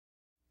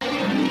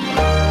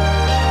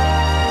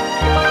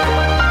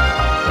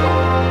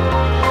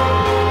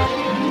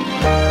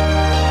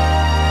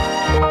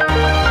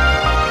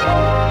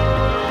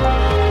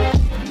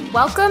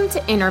Welcome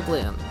to Inner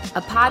Bloom,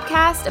 a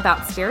podcast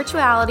about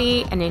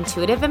spirituality and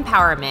intuitive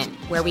empowerment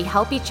where we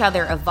help each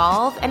other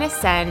evolve and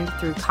ascend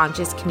through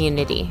conscious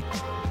community.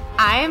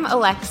 I'm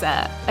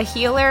Alexa, a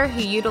healer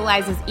who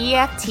utilizes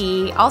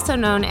EFT, also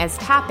known as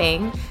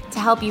tapping, to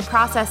help you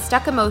process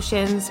stuck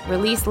emotions,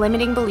 release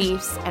limiting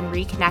beliefs, and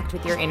reconnect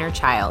with your inner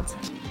child.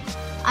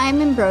 I'm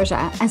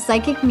Ambrosia, a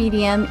psychic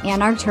medium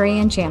and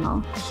Arcturian channel,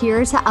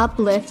 here to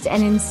uplift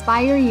and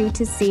inspire you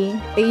to see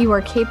that you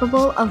are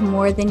capable of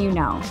more than you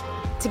know.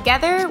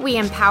 Together, we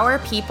empower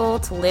people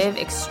to live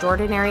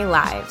extraordinary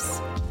lives.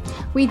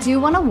 We do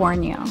want to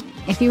warn you,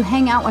 if you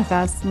hang out with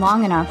us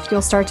long enough,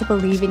 you'll start to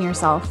believe in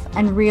yourself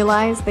and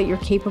realize that you're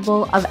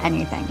capable of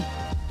anything.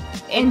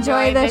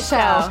 Enjoy the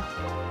show.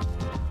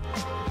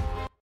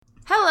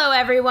 Hello,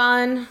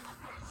 everyone.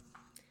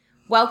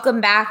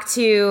 Welcome back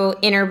to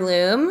Inner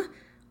Bloom.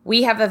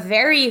 We have a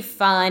very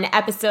fun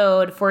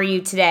episode for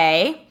you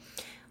today,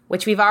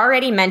 which we've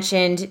already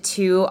mentioned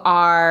to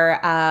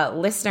our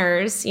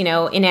listeners,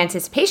 in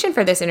anticipation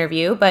for this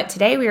interview. But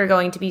today we are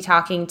going to be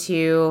talking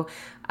to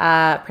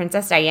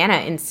Princess Diana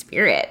in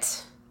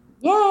spirit.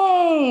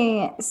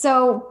 Yay!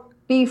 So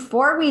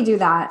before we do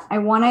that, I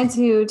wanted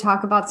to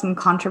talk about some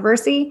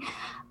controversy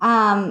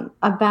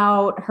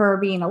about her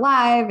being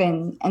alive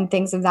and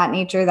things of that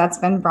nature that's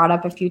been brought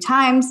up a few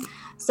times.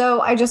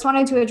 So I just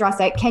wanted to address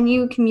it. Can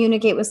you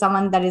communicate with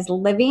someone that is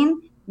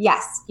living?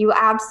 Yes, you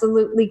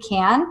absolutely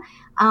can.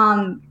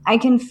 I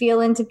can feel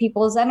into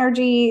people's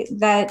energy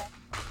that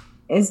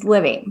is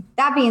living.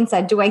 That being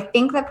said, do I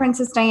think that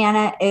Princess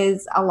Diana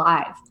is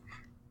alive?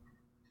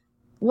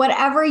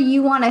 Whatever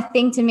you want to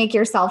think to make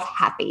yourself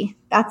happy.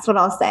 That's what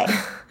I'll say.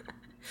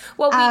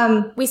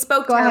 Well, we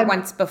spoke to her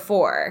once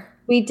before.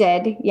 We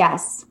did.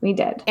 Yes, we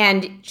did.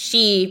 And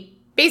she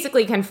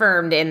basically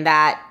confirmed in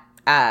that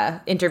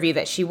interview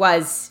that she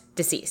was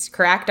deceased,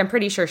 correct? I'm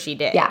pretty sure she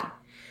did. Yeah.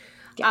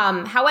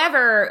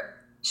 However,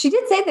 she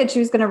did say that she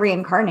was going to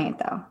reincarnate,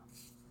 though.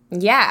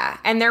 Yeah.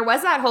 And there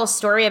was that whole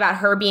story about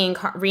her being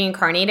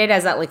reincarnated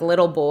as that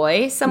little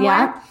boy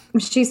somewhere. Yeah.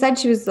 She said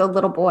she was a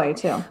little boy,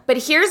 too.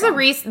 But here's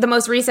the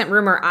most recent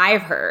rumor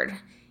I've heard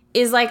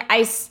is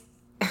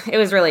it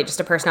was really just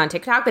a person on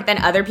TikTok, but then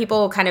other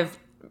people kind of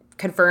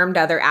confirmed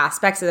other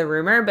aspects of the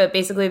rumor. But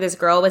basically this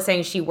girl was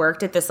saying she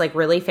worked at this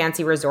really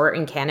fancy resort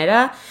in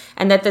Canada,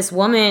 and that this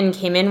woman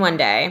came in one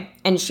day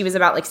and she was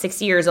about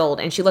 60 years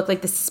old, and she looked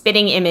like the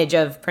spitting image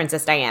of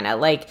Princess Diana,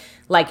 like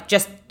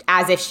just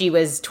as if she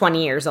was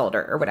 20 years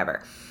older or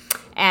whatever.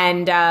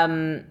 And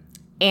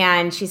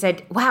she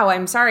said, "Wow,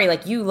 I'm sorry,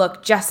 you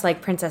look just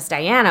like Princess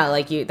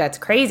Diana, that's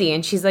crazy."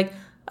 And she's like,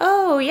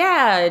 "Oh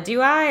yeah, do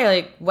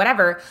I?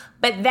 Whatever."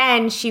 But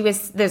then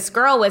this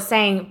girl was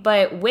saying,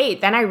 "But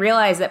wait, then I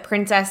realized that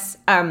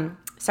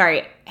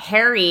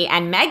Harry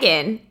and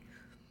Meghan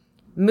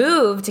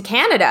moved to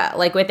Canada,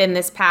 within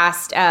this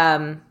past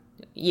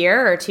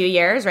year or 2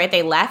 years, right?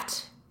 They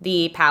left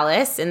the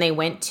palace and they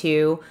went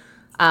to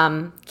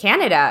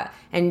Canada."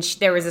 And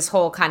there was this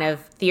whole kind of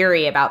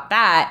theory about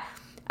that.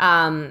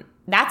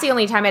 That's the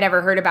only time I'd ever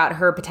heard about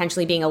her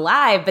potentially being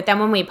alive. But then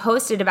when we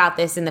posted about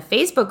this in the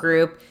Facebook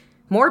group,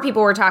 more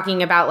people were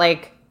talking about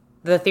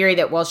the theory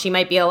that, well, she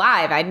might be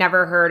alive. I'd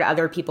never heard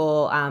other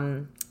people,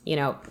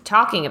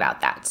 talking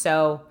about that.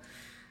 So,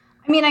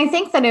 I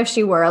think that if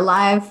she were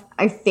alive,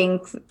 I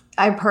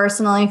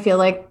personally feel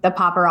like the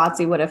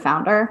paparazzi would have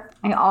found her.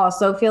 I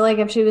also feel like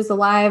if she was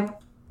alive,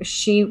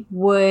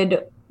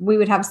 we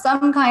would have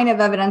some kind of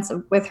evidence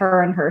with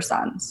her and her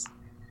sons.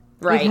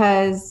 Right.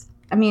 Because,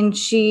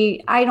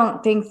 I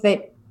don't think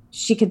that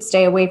she could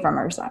stay away from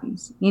her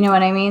sons. You know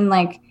what I mean?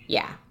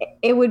 Yeah.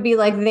 It would be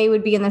they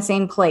would be in the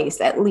same place,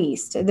 at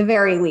the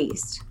very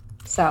least.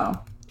 So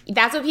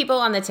that's what people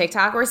on the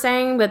TikTok were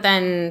saying. But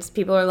then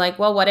people are like,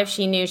 well, what if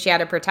she knew she had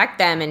to protect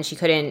them and she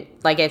couldn't,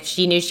 if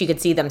she knew she could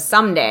see them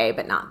someday,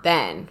 but not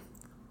then?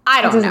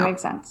 I don't know. It doesn't make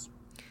sense.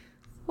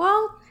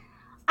 Well,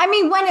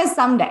 when is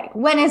someday?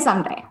 When is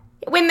someday?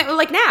 When,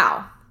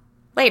 now,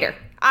 later.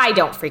 I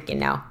don't freaking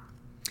know.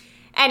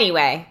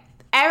 Anyway,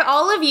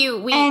 all of you,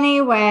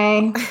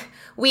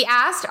 we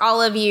asked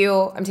all of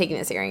you, I'm taking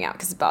this earring out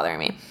because it's bothering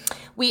me.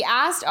 We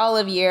asked all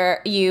of you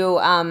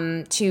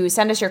to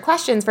send us your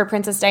questions for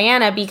Princess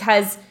Diana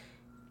because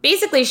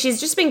basically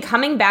she's just been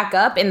coming back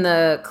up in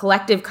the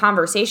collective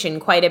conversation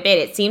quite a bit.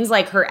 It seems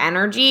like her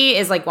energy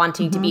is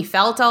wanting to be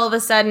felt all of a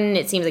sudden.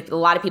 It seems like a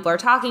lot of people are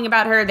talking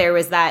about her. There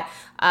was that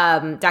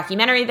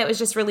documentary that was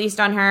just released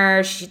on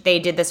her. They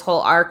did this whole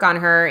arc on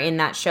her in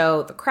that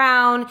show, The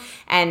Crown,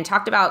 and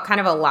talked about kind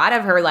of a lot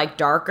of her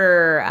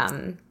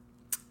darker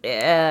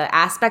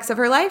aspects of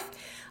her life.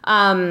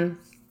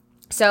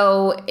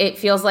 So it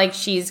feels like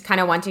she's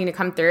kind of wanting to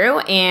come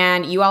through,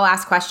 and you all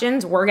ask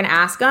questions. We're going to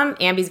ask them.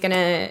 Ambi's going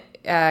to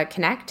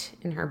connect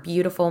in her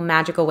beautiful,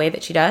 magical way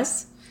that she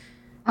does.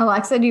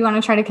 Alexa, do you want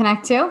to try to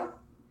connect too?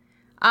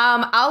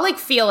 I'll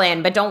feel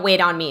in, but don't wait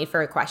on me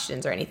for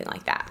questions or anything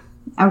like that.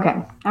 Okay.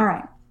 All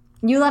right.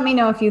 You let me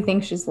know if you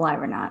think she's alive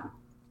or not.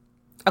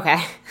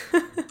 Okay.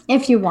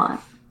 If you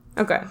want.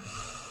 Okay.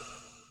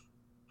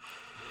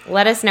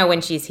 Let us know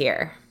when she's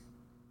here.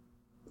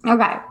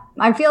 Okay.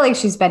 I feel like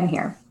she's been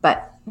here,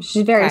 but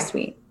she's very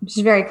sweet.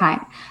 She's very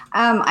kind.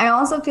 I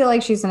also feel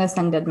like she's an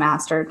ascended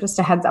master. Just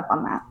a heads up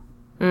on that.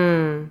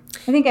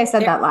 I think I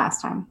said that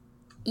last time.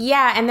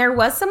 Yeah, and there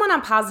was someone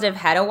on Positive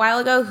Head a while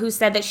ago who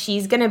said that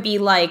she's going to be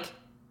like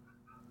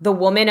the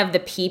woman of the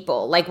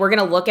people. Like, we're going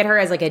to look at her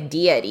as like a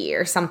deity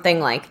or something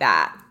like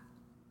that.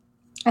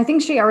 I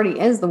think she already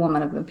is the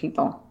woman of the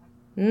people.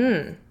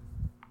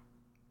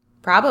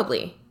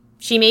 Probably.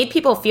 She made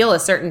people feel a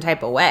certain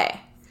type of way.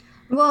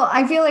 Well,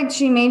 I feel like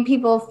she made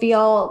people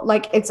feel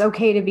like it's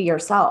okay to be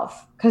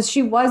yourself, because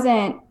she was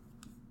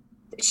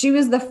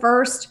the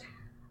first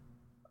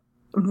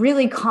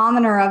really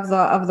commoner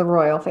of the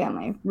royal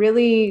family,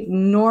 really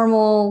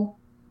normal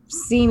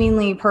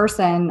seemingly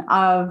person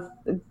of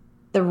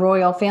the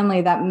royal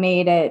family that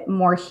made it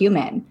more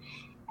human.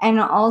 And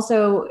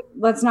also,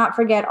 let's not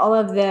forget all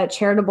of the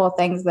charitable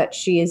things that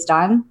she has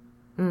done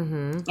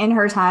in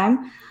her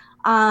time.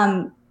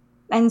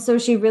 And so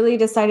she really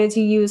decided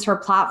to use her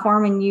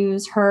platform and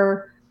use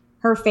her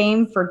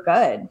fame for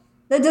good.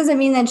 That doesn't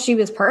mean that she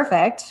was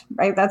perfect,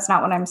 right? That's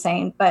not what I'm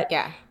saying. But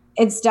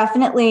it's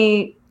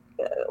definitely,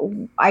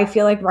 I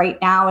feel like right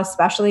now,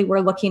 especially,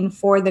 we're looking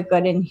for the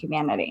good in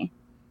humanity.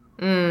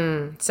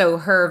 So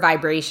her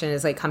vibration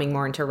is like coming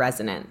more into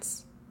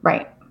resonance.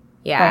 Right.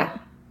 Yeah. Right.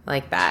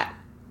 Like that.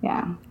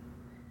 Yeah.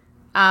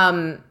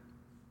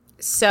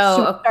 So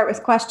should we start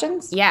with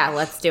questions? Yeah,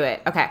 let's do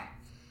it. Okay.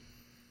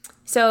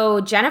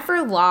 So Jennifer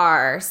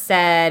Lahr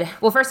said,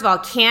 well, first of all,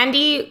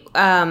 Candy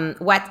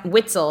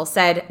Witzel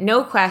said,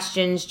 no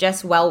questions,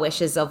 just well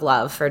wishes of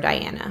love for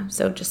Diana.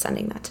 So just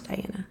sending that to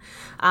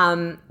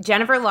Diana.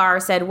 Jennifer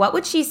Lahr said, what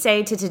would she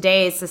say to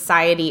today's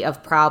society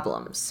of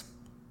problems?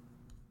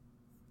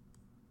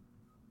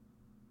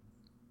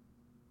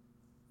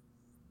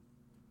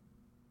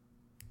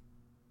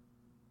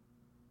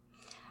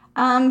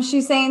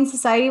 She's saying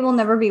society will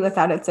never be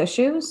without its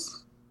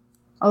issues,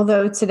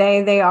 although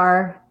today they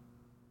are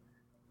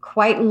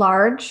quite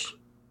large.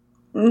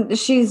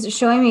 She's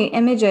showing me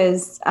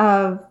images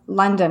of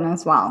London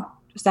as well.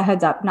 Just a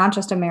heads up, not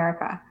just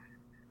America.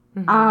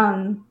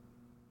 And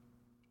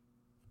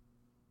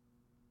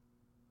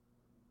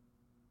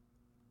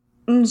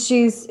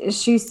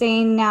she's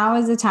saying now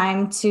is the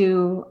time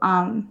to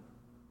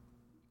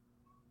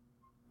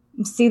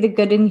see the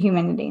good in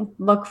humanity.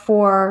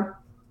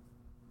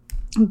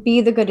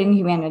 Be the good in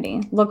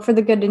humanity. Look for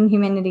the good in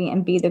humanity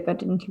and be the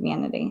good in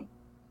humanity.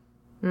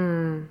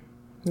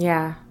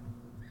 Yeah.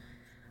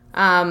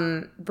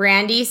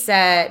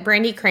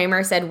 Brandy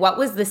Kramer said, what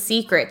was the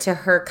secret to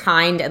her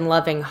kind and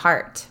loving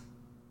heart?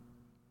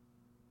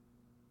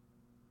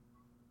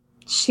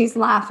 She's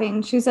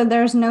laughing. She said,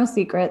 there's no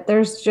secret.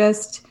 There's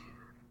just,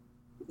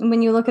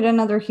 when you look at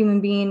another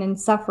human being in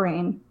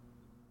suffering,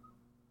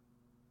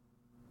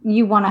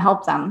 you want to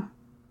help them.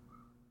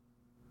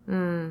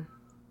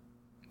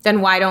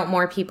 Then why don't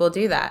more people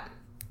do that?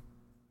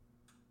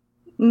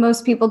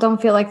 Most people don't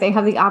feel like they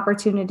have the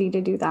opportunity to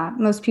do that.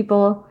 Most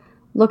people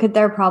look at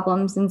their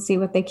problems and see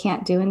what they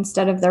can't do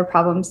instead of their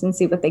problems and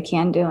see what they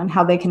can do and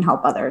how they can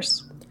help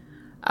others.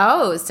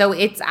 Oh, so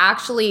it's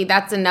actually,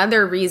 that's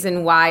another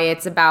reason why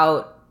it's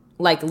about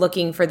like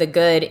looking for the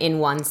good in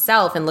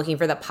oneself and looking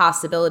for the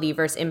possibility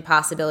versus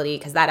impossibility,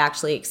 because that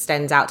actually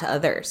extends out to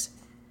others.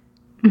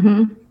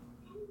 I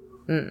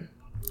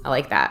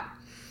like that.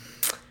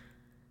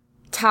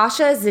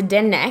 Tasha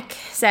Zdenek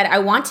said, I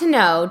want to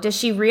know, does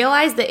she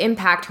realize the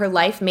impact her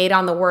life made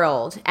on the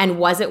world, and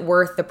was it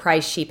worth the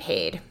price she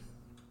paid?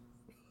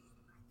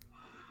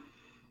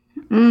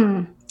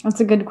 That's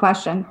a good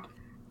question.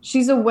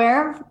 She's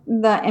aware of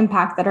the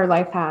impact that her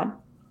life had.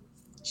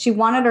 She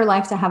wanted her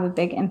life to have a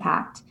big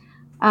impact.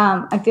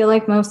 I feel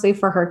like mostly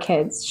for her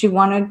kids. She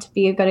wanted to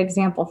be a good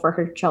example for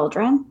her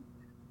children.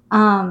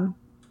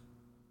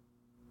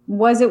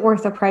 Was it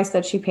worth the price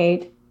that she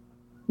paid?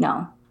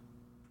 No.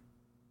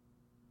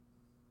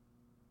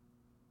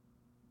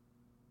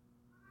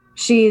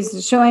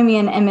 She's showing me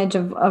an image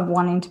of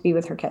wanting to be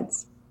with her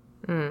kids.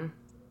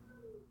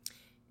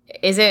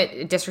 Is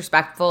it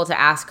disrespectful to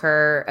ask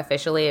her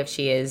officially if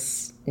she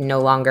is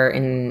no longer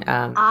in...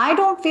 I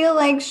don't feel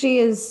like she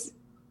is.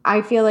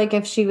 I feel like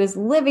if she was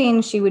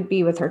living, she would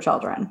be with her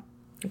children.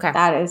 Okay.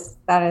 That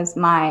is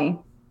my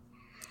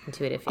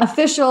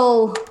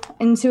official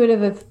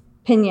intuitive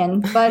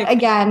opinion. But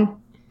again,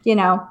 you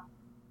know.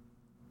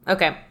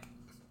 Okay.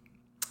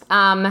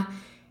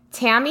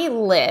 Tammy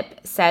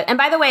Lip said, and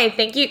by the way,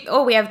 thank you.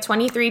 Oh, we have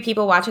 23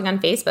 people watching on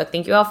Facebook.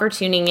 Thank you all for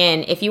tuning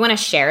in. If you want to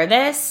share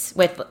this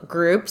with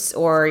groups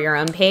or your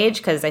own page,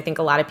 because I think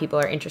a lot of people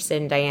are interested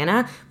in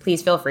Diana,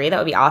 please feel free. That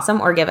would be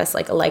awesome. Or give us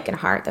like a like and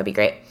heart. That'd be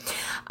great.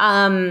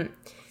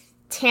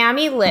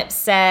 Tammy Lip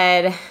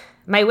said,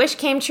 my wish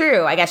came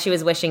true. I guess she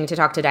was wishing to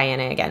talk to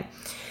Diana again.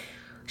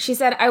 She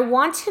said, I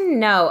want to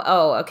know.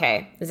 Oh,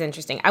 okay. This is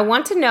interesting. I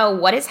want to know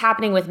what is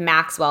happening with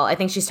Maxwell. I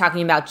think she's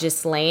talking about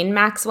Ghislaine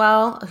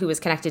Maxwell, who was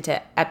connected to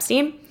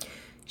Epstein.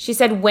 She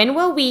said, when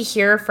will we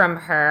hear from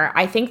her?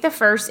 I think the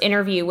first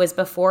interview was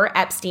before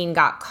Epstein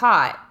got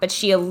caught, but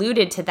she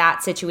alluded to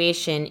that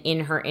situation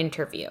in her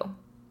interview.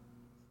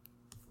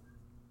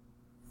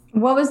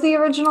 What was the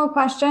original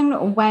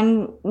question?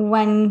 When,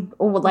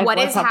 like, what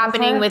is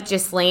happening with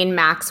Ghislaine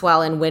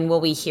Maxwell, and when will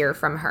we hear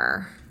from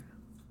her?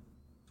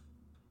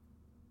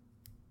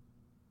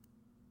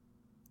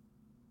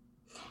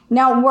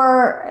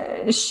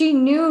 Now, she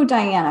knew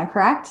Diana,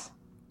 correct?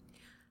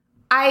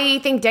 I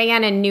think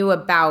Diana knew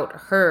about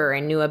her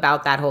and knew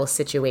about that whole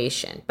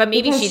situation, but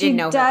maybe she didn't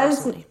know her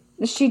personally.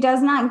 She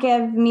does not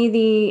give me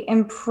the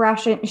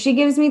impression. She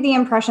gives me the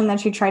impression that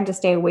she tried to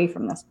stay away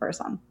from this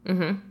person.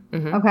 Mm-hmm.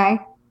 Mm-hmm. Okay.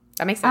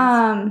 That makes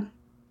sense.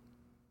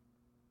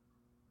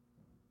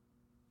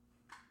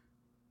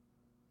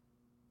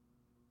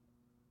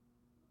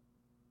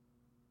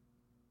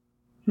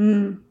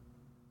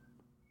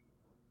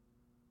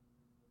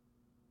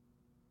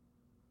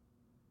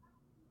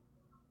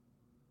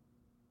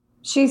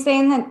 She's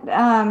saying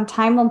that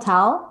time will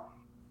tell,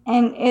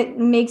 and it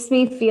makes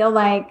me feel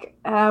like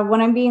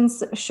what I'm being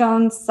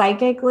shown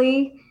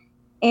psychically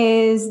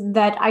is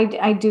that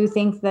I do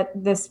think that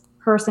this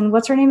person,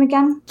 what's her name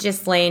again?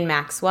 Ghislaine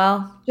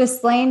Maxwell.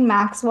 Ghislaine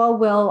Maxwell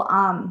will,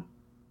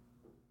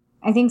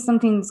 I think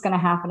something's going to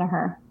happen to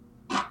her.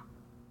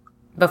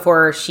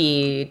 Before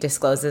she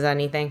discloses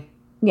anything?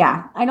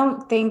 Yeah. I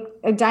don't think,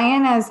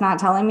 Diana is not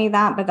telling me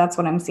that, but that's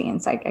what I'm seeing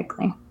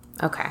psychically.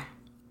 Okay.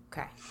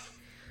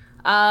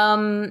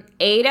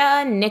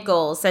 Ada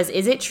Nichols says,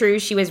 is it true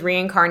she was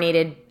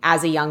reincarnated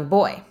as a young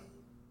boy?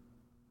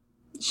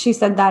 She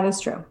said that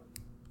is true.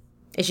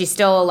 Is she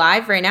still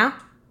alive right now?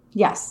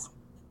 Yes.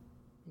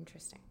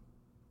 Interesting.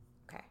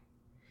 Okay.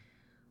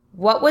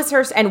 What was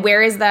her, and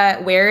where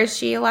is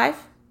she alive?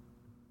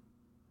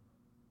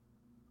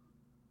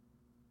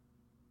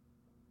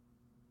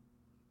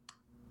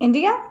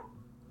 India?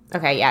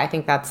 Okay, yeah, I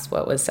think that's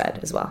what was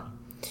said as well.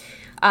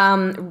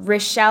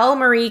 Rochelle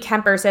Marie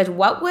Kemper said,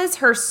 what was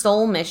her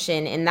soul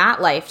mission in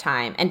that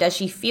lifetime, and does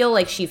she feel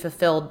like she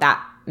fulfilled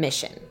that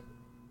mission?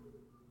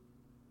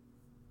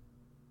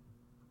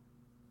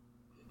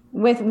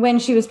 With when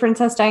she was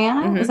Princess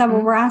Diana? Mm-hmm, is that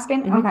what we're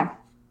asking? Mm-hmm. Okay.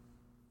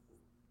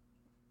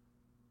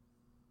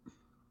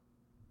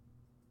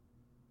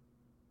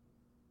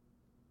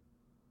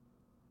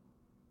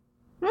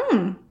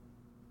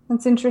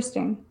 That's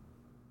interesting.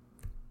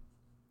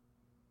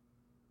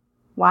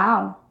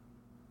 Wow.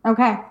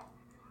 Okay.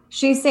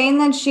 She's saying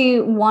that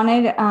she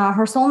wanted,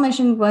 her soul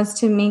mission was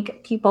to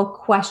make people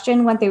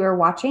question what they were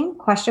watching,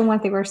 question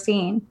what they were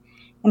seeing,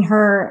 and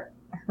her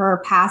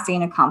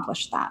passing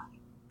accomplished that.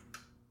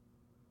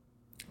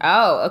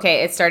 Oh,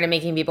 okay. It started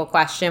making people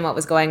question what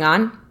was going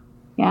on?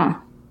 Yeah.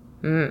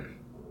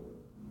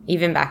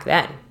 Even back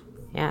then.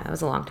 Yeah, that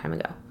was a long time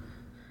ago.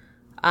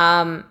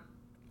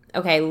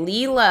 Okay,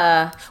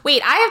 Leela.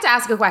 Wait, I have to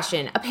ask a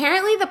question.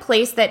 Apparently the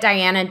place that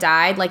Diana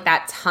died, like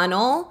that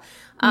tunnel,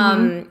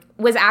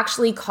 was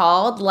actually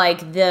called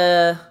like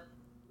what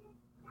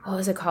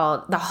was it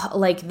called?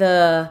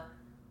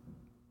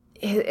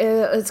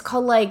 It's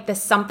called like the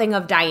something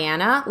of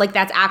Diana. Like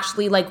that's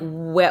actually like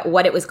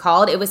what it was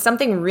called. It was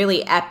something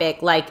really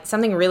epic, like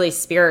something really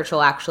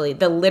spiritual actually.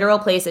 The literal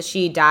place that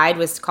she died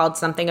was called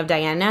something of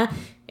Diana.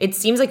 It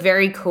seems like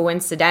very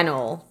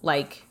coincidental.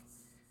 Like,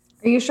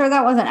 are you sure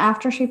that wasn't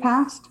after she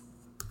passed?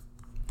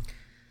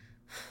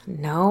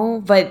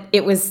 No, but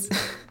it was...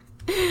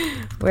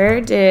 Where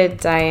did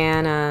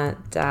Diana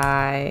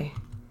die?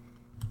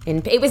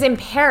 It was in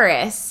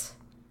Paris.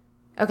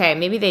 Okay,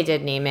 maybe they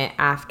did name it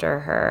after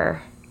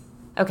her.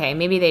 Okay,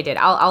 maybe they did.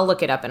 I'll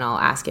look it up and I'll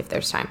ask if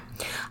there's time.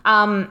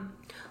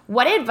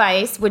 What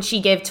advice would she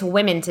give to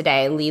women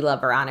today? Leela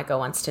Veronica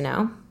wants to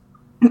know.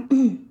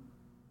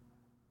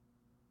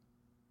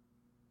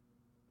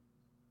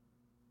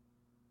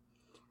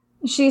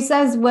 She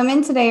says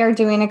women today are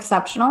doing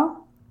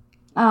exceptional.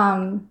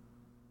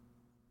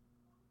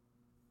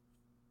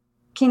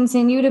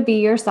 Continue to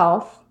be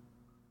yourself.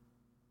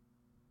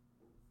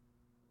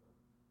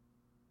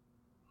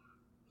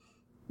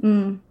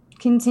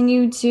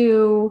 Continue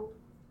to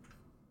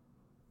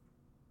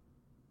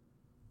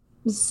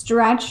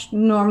stretch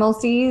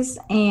normalcies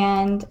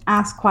and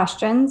ask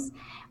questions.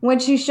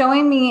 What she's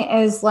showing me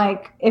is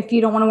like, if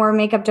you don't want to wear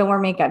makeup, don't wear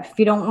makeup. If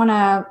you don't want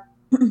to,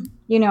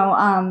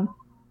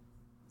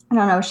 I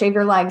don't know, shave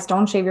your legs,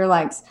 don't shave your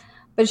legs.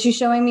 But she's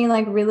showing me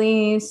like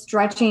really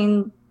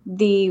stretching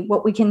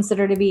what we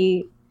consider to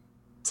be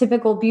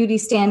typical beauty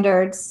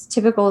standards,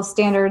 typical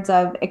standards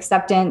of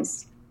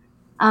acceptance.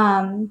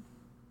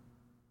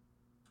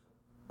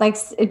 Like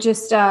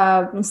just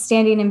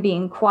standing and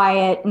being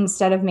quiet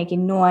instead of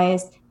making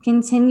noise.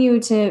 Continue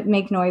to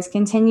make noise.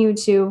 Continue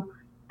to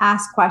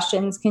ask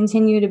questions.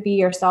 Continue to be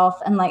yourself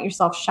and let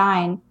yourself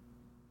shine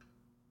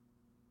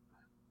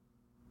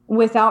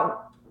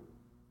without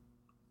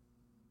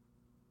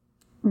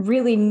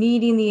really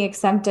needing the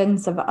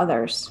acceptance of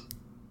others.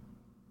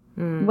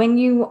 When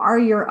you are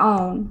your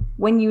own,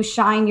 when you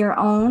shine your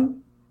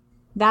own,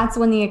 that's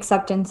when the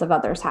acceptance of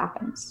others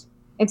happens.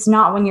 It's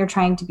not when you're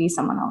trying to be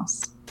someone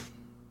else.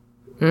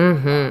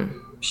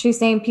 She's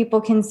saying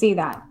people can see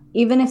that.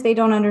 Even if they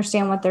don't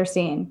understand what they're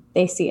seeing,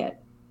 they see it.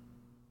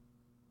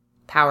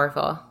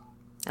 Powerful.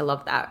 I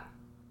love that.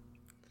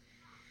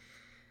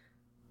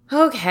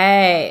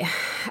 Okay.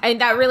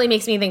 And that really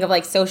makes me think of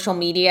like social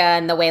media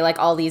and the way like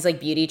all these like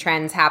beauty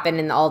trends happen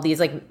and all these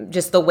like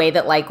just the way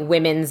that like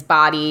women's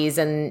bodies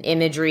and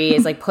imagery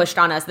is like pushed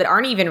on us that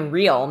aren't even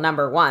real.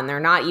 Number one, they're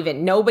not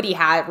even, nobody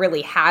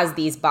really has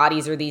these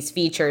bodies or these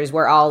features.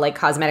 We're all like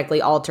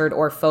cosmetically altered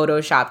or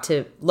photoshopped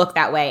to look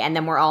that way. And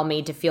then we're all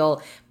made to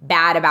feel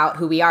bad about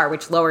who we are,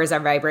 which lowers our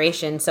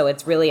vibration. So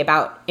it's really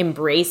about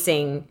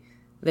embracing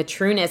the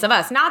trueness of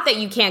us. Not that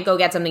you can't go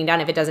get something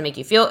done if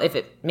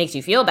it makes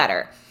you feel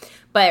better.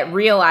 But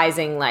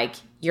realizing, like,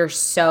 you're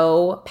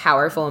so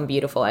powerful and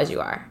beautiful as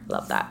you are.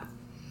 Love that.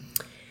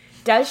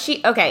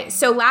 Okay,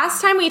 so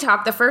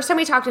the first time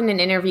we talked in an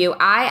interview,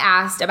 I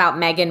asked about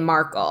Meghan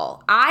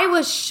Markle. I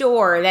was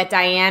sure that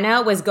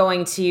Diana was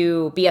going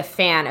to be a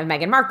fan of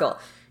Meghan Markle.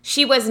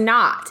 She was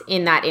not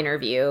in that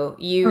interview.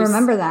 I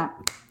remember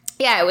that.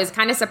 Yeah, it was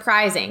kind of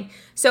surprising.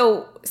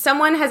 So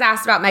someone has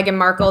asked about Meghan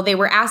Markle. They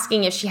were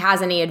asking if she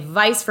has any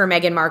advice for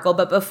Meghan Markle.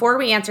 But before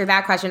we answer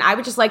that question, I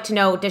would just like to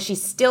know, does she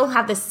still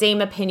have the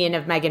same opinion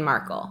of Meghan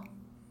Markle?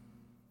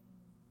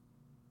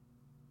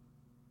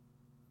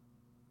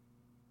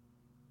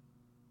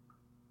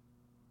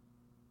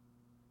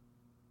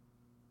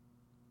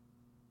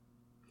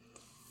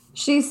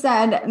 She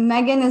said,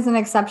 Meghan is an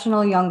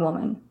exceptional young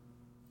woman.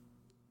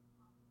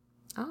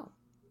 Oh.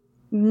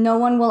 No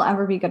one will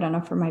ever be good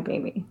enough for my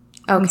baby.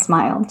 Okay. And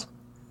smiled.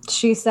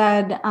 She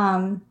said,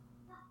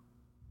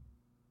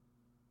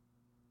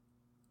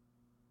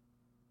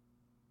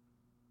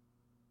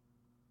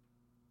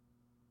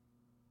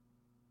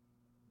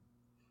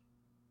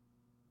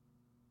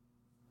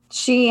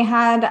 she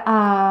had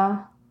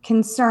a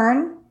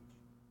concern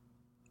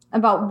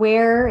about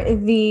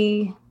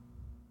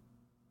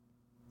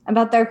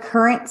about their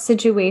current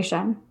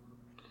situation.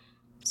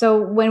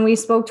 So when we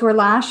spoke to her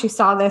last, she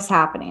saw this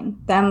happening,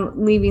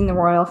 them leaving the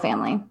royal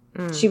family.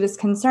 She was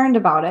concerned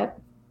about it.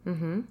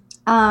 Mm-hmm.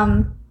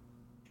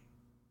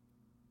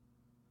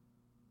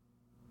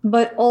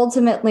 But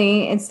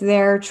ultimately, it's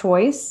their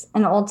choice.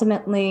 And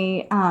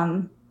ultimately,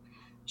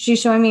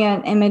 she's showing me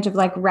an image of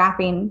like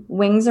wrapping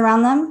wings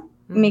around them,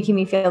 making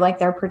me feel like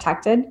they're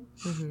protected.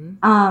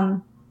 Mm-hmm.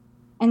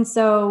 And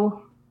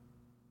so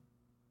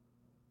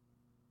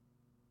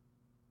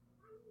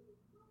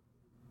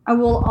I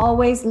will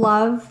always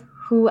love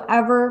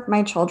whoever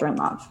my children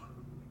love.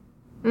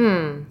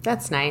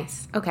 That's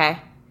nice. Okay.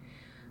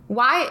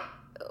 Why?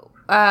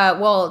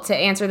 Well, to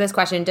answer this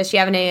question, does she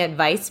have any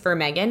advice for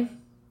Meghan?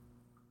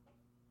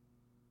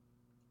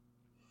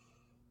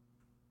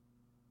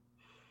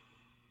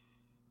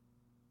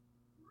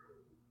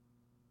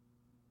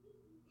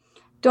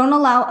 Don't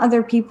allow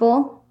other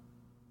people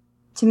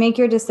to make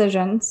your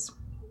decisions.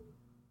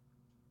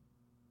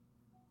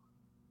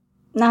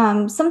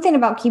 Something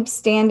about keep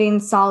standing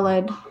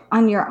solid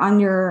on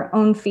your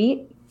own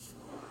feet.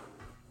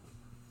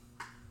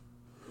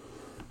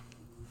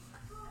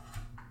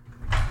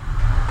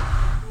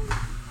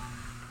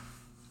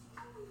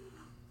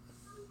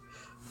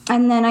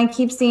 And then I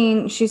keep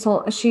seeing she's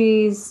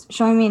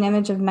showing me an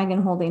image of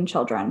Meghan holding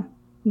children.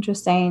 I'm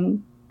just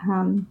saying,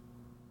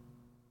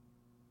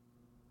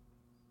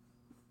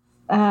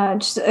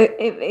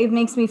 it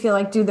makes me feel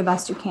like do the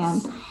best you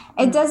can.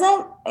 It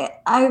doesn't.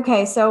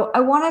 Okay, so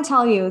I want to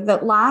tell you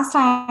that last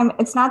time,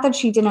 it's not that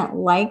she didn't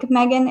like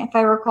Meghan, if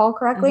I recall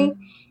correctly.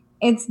 Mm-hmm.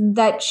 It's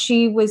that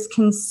she was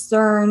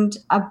concerned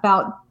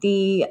about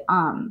the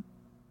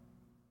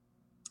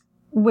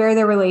where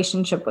their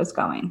relationship was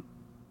going.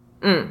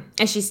 And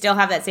she still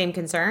have that same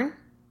concern?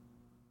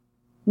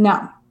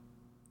 No.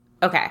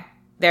 Okay.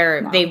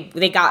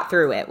 They got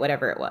through it,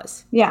 whatever it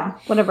was. Yeah,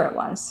 whatever it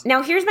was.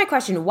 Now, here's my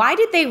question. Why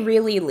did they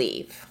really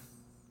leave?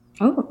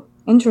 Oh,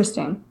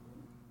 interesting.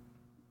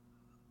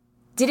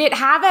 Did it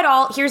have at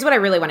all? Here's what I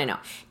really want to know.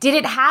 Did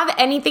it have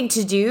anything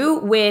to do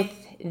with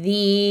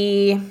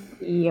the...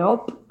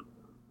 Yep.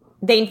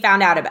 They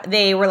found out about...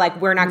 They were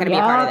like, we're not going to be a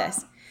part of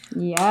this.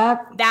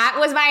 Yep. That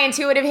was my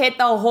intuitive hit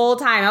the whole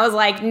time. I was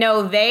like,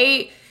 no,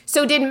 they...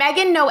 So did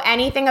Meghan know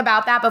anything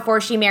about that before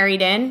she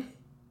married in?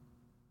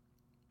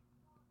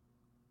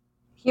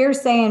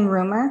 Hearsay and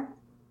rumor.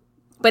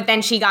 But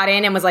then she got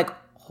in and was like,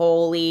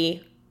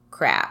 holy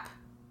crap.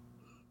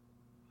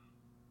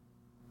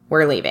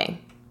 We're leaving.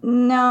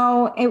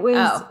 No, it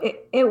was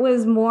it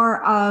was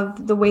more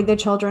of the way the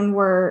children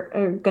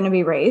were going to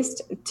be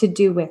raised to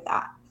do with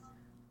that.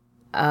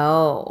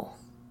 Oh.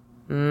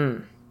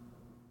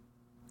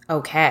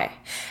 Okay.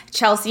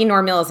 Chelsea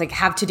Normil is like,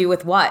 have to do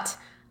with what?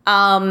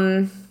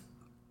 Have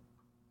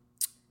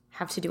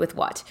to do with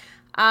what?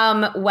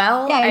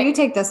 Well, yeah, you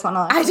take this one.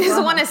 I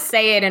just want to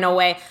say it in a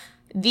way.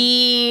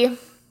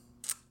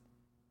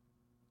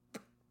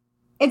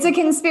 It's a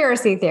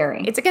conspiracy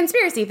theory. It's a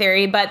conspiracy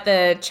theory, but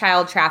the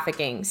child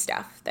trafficking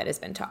stuff that has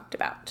been talked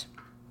about.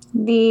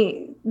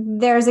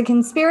 There's a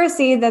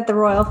conspiracy that the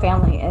royal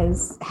family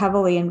is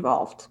heavily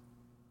involved.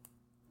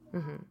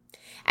 Mm-hmm.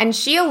 And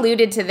she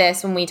alluded to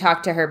this when we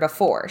talked to her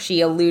before.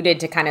 She alluded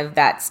to kind of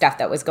that stuff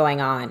that was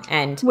going on.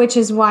 Which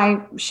is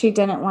why she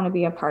didn't want to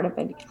be a part of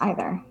it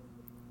either.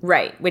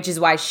 Right. Which is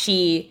why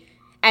she...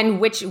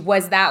 And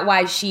was that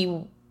why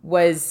she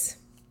was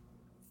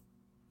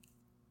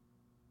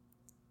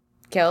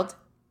killed?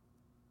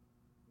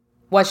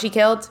 Was she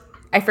killed?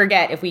 I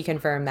forget if we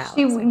confirmed that.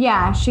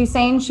 She's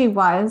saying she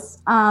was.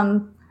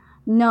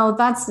 No,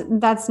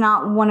 that's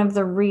not one of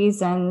the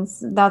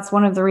reasons. That's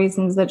one of the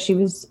reasons that she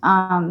was.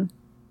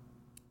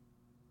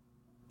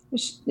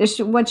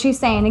 What she's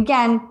saying,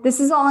 again, this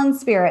is all in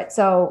spirit.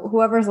 So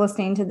whoever's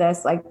listening to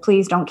this, like,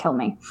 please don't kill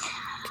me.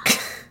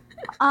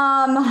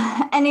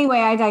 Anyway,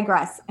 I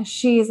digress.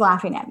 She's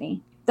laughing at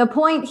me. The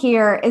point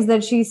here is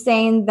that she's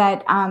saying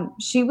that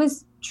she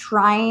was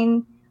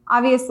trying.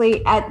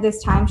 Obviously, at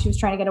this time, she was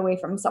trying to get away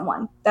from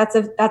someone. That's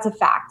a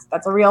fact.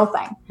 That's a real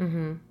thing.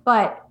 Mm-hmm.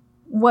 But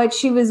what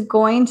she was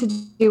going to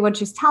do, what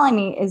she's telling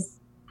me, is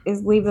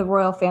leave the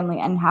royal family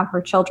and have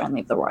her children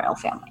leave the royal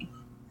family.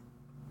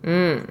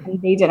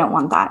 And they didn't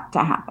want that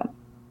to happen.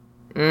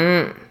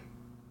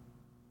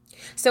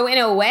 So in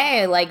a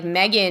way, like,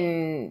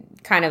 Meghan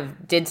kind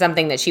of did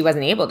something that she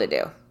wasn't able to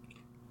do.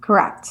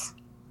 Correct.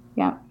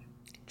 Yeah.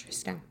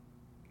 Interesting.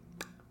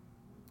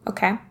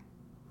 Okay.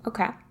 All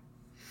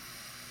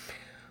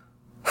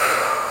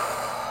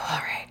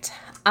right.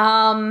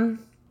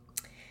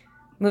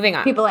 Moving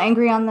on. People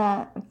angry on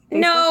the Facebook?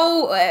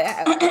 No.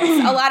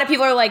 A lot of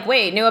people are like,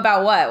 wait, knew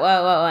about what?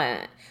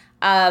 What?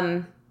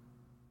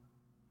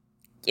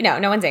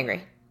 No one's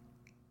angry.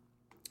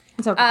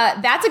 It's okay.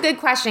 That's a good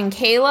question.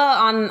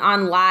 Kayla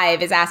on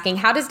live is asking,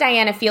 how does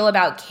Diana feel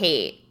about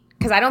Kate?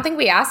 Because I don't think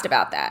we asked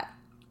about that.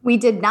 We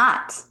did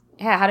not.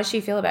 Yeah, how does she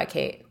feel about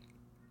Kate?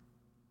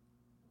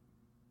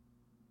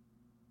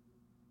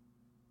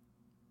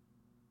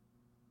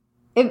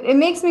 It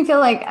makes me feel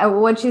like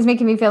what she's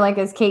making me feel like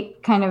is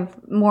Kate kind of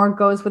more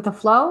goes with the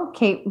flow.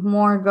 Kate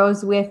more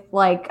goes with,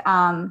 like,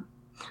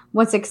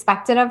 what's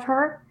expected of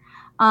her.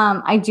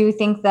 I do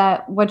think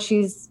that what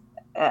she's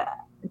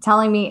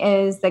telling me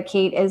is that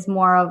Kate is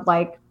more of,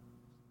 like,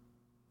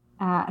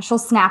 she'll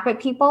snap at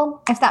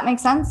people, if that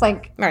makes sense.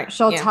 Like, right,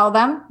 she'll tell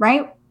them,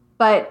 right?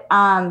 But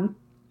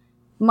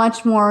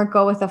much more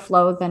go with the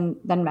flow than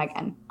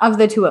Meghan, of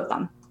the two of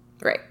them.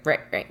 Right.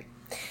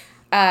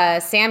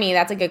 Sammy,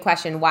 that's a good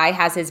question. Why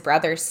has his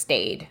brother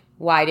stayed?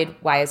 Why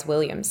has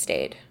William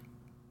stayed?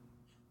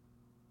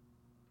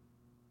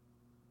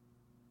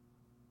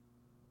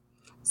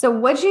 So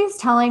what she's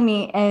telling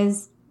me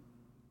is,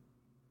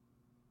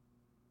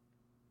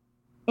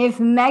 if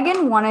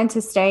Meghan wanted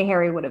to stay,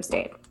 Harry would have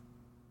stayed.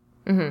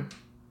 Mm-hmm.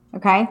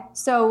 Okay?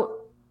 So,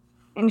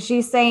 and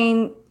she's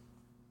saying,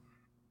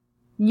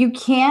 you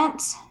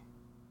can't...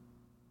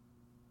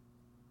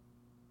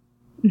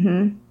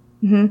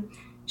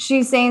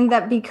 She's saying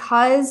that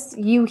because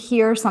you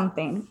hear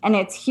something, and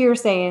it's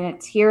hearsay, and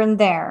it's here and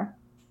there,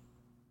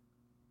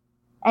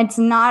 it's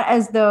not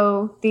as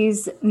though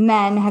these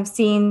men have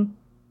seen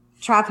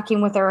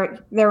trafficking with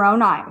their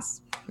own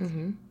eyes.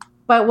 Mm-hmm.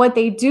 But what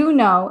they do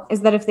know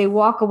is that if they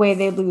walk away,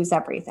 they lose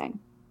everything.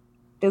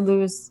 They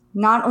lose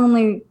not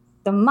only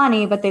the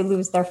money, but they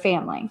lose their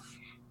family.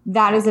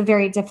 That is a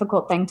very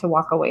difficult thing to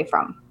walk away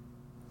from.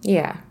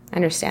 Yeah, I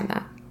understand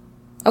that.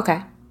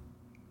 Okay.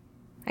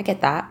 I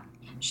get that.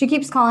 She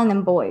keeps calling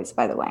them boys,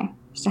 by the way.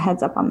 Just a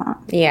heads up on that.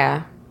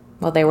 Yeah.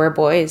 Well, they were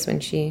boys when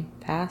she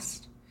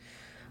passed.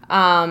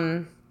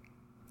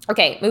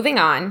 Okay, moving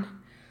on.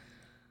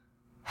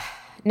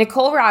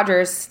 Nicole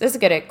Rogers, this is a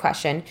good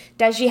question.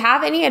 Does she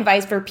have any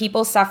advice for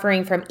people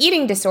suffering from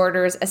eating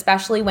disorders,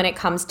 especially when it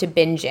comes to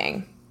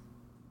binging?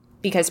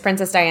 Because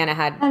Princess Diana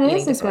had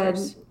eating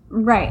disorders.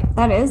 Right.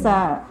 That is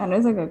a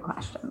good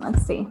question.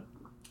 Let's see.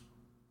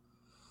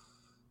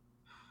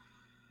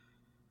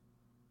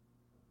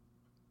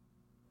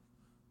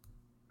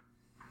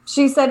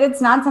 She said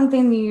it's not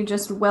something that you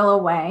just will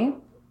away,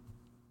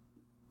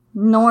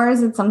 nor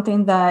is it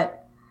something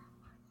that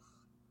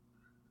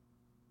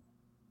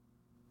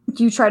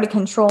you try to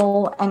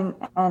control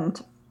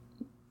and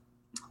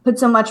put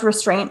so much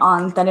restraint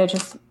on that it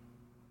just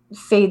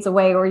fades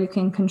away, or you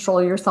can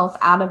control yourself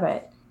out of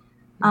it.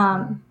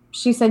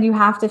 She said you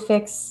have to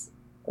fix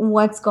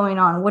what's going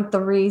on, what the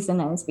reason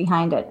is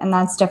behind it, and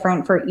that's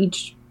different for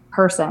each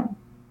person.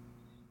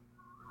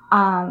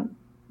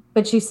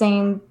 But she's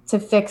saying to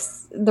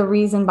fix the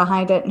reason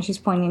behind it, and she's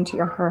pointing to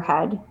her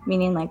head,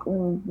 meaning, like,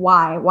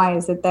 why? Why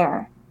is it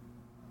there?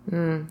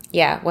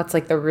 Yeah, what's,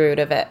 like, the root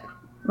of it?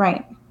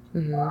 Right.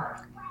 Mm-hmm.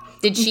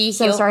 Did she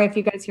So sorry if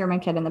you guys hear my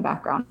kid in the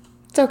background.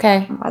 It's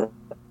okay. By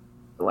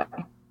the way.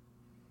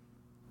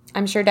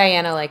 I'm sure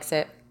Diana likes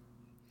it.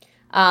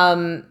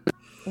 Mom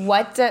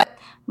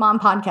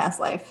podcast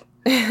life.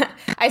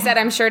 I said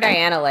I'm sure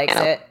Diana likes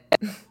it.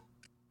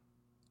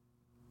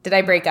 Did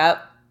I break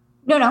up?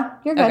 No,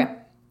 you're good. Okay.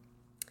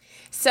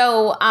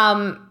 So,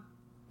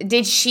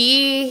 did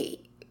she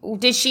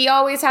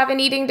always have an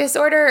eating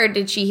disorder, or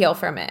did she heal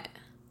from it?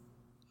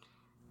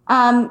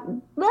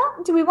 Well,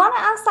 do we want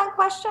to ask that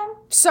question?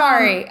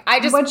 Sorry,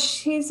 what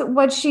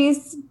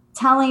she's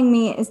telling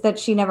me is that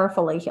she never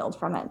fully healed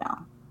from it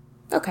now.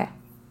 Okay.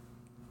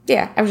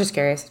 Yeah, I was just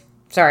curious.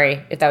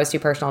 Sorry if that was too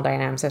personal,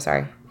 Diana. I'm so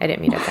sorry. I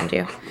didn't mean to offend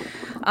you.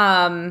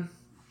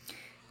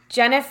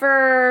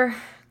 Jennifer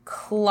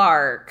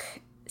Clark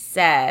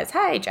says,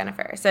 hi,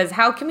 Jennifer, says,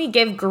 how can we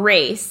give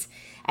grace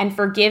and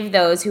forgive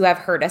those who have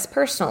hurt us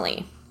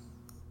personally?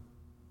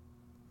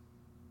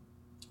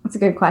 That's a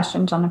good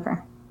question,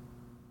 Jennifer.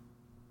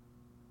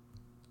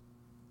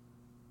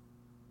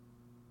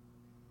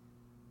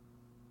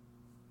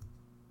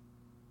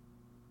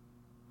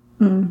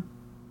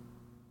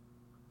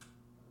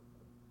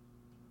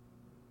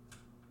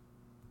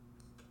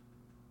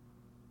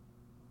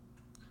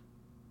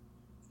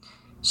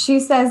 She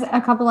says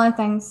a couple of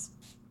things.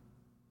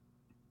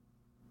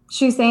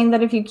 She's saying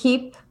that if you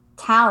keep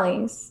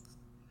tallies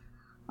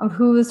of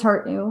who has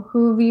hurt you,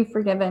 who have you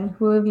forgiven,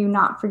 who have you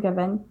not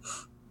forgiven,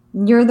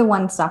 you're the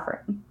one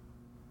suffering.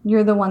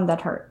 You're the one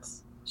that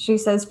hurts. She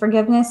says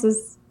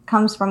forgiveness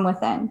comes from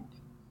within.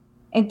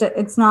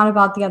 It's not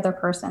about the other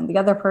person. The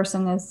other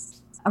person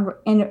is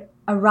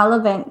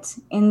irrelevant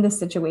in the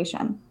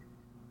situation.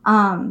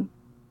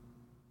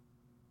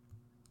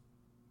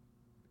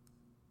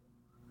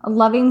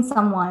 Loving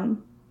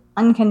someone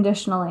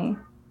unconditionally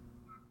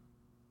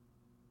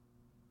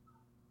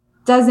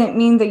doesn't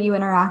mean that you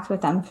interact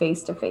with them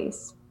face to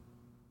face.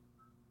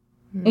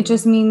 It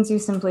just means you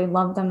simply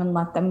love them and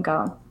let them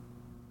go.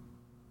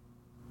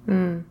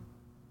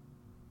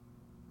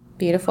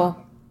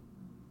 Beautiful.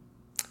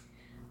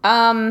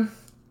 And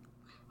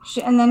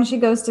then she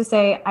goes to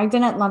say, I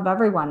didn't love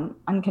everyone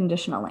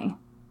unconditionally.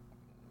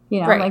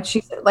 You know, right. like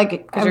she's like,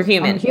 because you're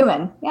human. I'm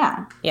human.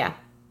 Yeah. Yeah.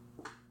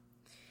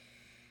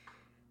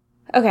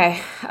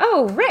 Okay.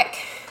 Oh, Rick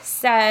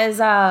says,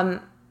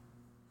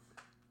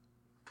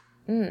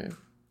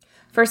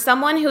 for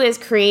someone who is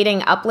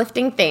creating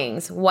uplifting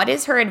things, what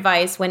is her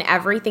advice when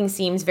everything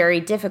seems very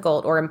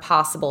difficult or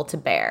impossible to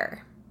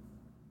bear?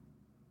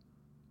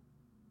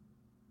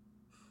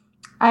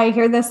 I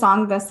hear this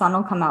song, The Sun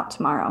Will Come Out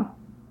Tomorrow.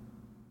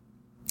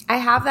 I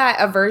have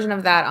a version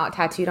of that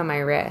tattooed on my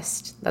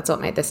wrist. That's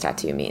what this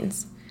tattoo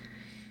means.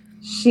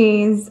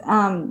 She's,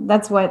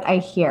 that's what I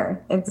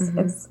hear.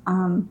 It's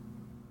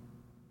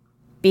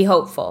be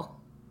hopeful.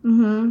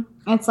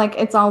 It's like,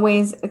 it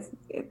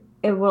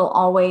will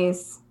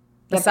always,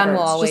 the sun will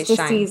always shine. It's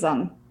just a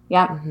season.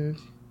 Yep.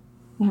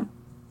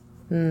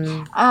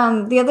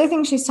 The other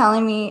thing she's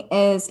telling me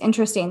is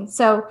interesting.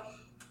 So,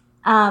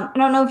 I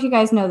don't know if you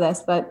guys know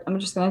this, but I'm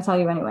just going to tell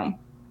you anyway.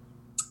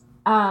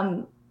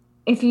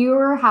 If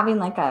you're having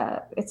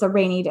it's a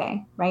rainy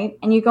day, right?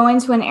 And you go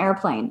into an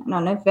airplane. I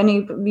don't know if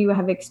any of you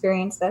have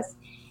experienced this.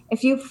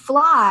 If you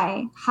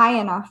fly high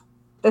enough,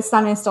 the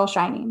sun is still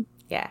shining.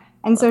 Yeah.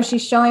 And so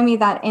she's showing me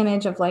that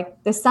image of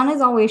the sun is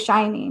always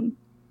shining.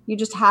 You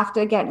just have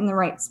to get in the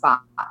right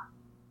spot.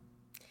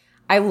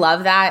 I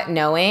love that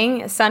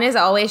knowing sun is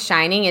always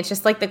shining. It's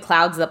just like the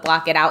clouds that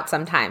block it out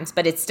sometimes,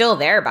 but it's still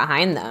there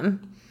behind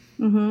them.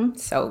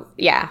 So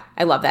yeah,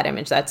 I love that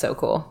image. That's so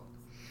cool.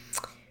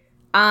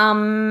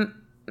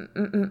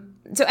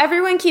 So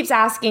everyone keeps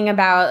asking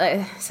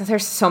about, so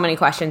there's so many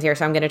questions here,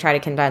 so I'm going to try to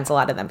condense a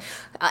lot of them.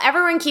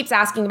 Everyone keeps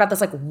asking about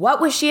this, what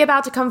was she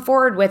about to come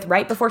forward with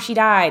right before she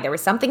died? There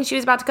was something she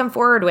was about to come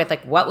forward with.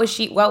 What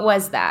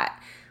was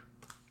that?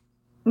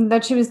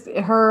 That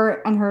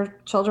her and her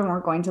children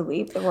were going to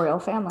leave the royal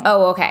family.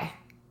 Oh, okay.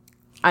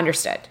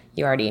 Understood.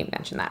 You already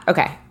mentioned that.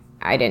 Okay.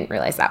 I didn't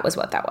realize that was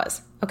what that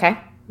was. Okay.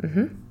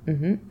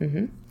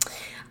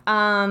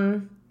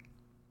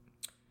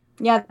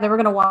 Yeah, they were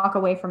going to walk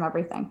away from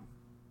everything.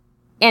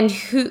 And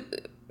who?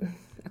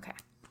 Okay,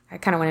 I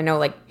kind of want to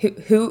know,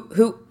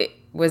 who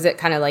was it?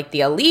 Kind of like the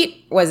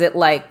elite? Was it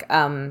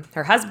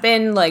her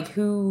husband?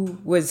 Who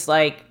was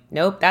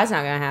nope, that's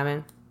not gonna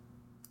happen.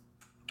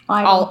 Well,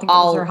 I don't think it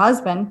was her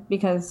husband,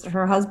 because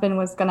her husband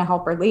was gonna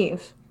help her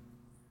leave.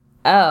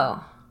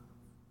 Oh.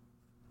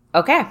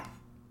 Okay.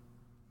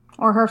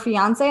 Or her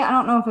fiance? I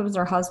don't know if it was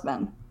her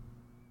husband.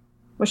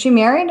 Was she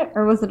married,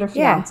 or was it her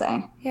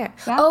fiance? Yeah.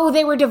 Oh,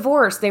 they were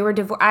divorced.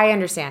 I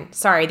understand.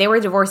 Sorry, they were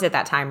divorced at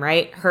that time,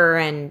 right? Her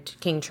and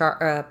Prince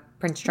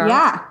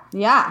Charles.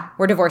 Yeah.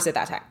 Were divorced at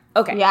that time.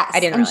 Okay. Yes. I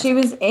didn't realize. And she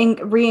was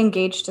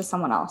re-engaged to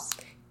someone else.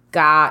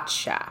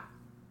 Gotcha.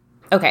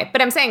 Okay,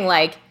 but I'm saying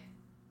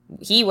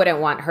he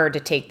wouldn't want her to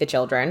take the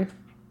children,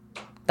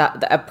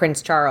 the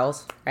Prince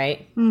Charles,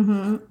 right?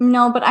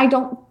 No, but I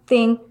don't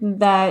think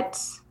that.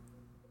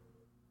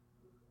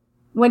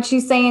 What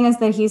she's saying is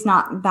that he's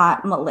not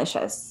that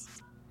malicious.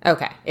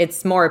 Okay.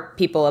 It's more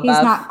people above.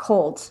 He's not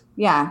cold.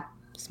 Yeah.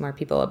 It's more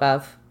people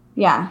above.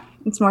 Yeah.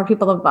 It's more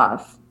people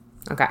above.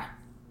 Okay.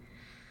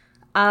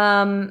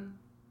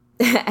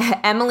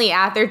 Emily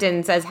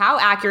Atherton says, how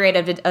accurate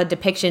of a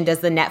depiction does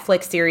the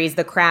Netflix series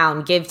The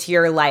Crown give to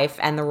your life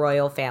and the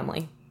royal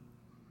family?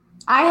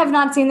 I have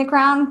not seen The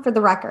Crown, for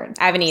the record.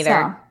 I haven't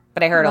either,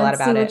 but I heard a lot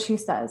about it. Let's see what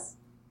she says.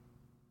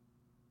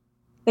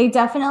 They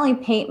definitely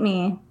paint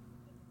me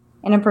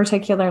in a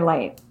particular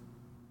light.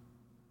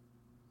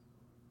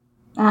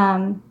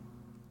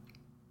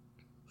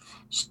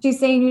 She's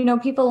saying,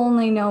 people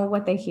only know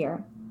what they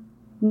hear.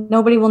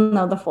 Nobody will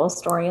know the full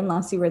story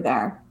unless you were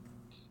there.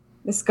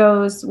 This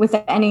goes with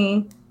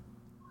any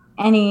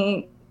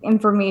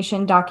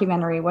information,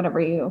 documentary,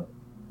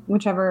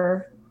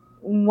 whichever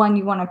one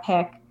you want to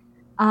pick.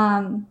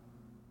 But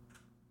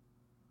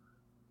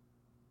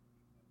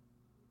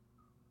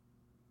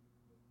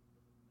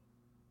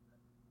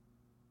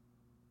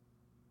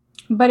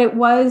it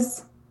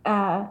was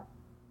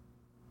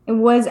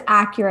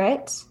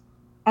accurate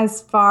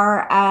as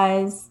far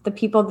as the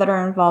people that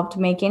are involved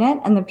making it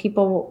and the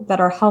people that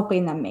are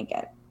helping them make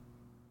it.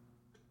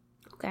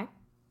 Okay.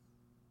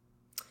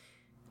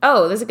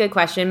 Oh, this is a good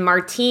question.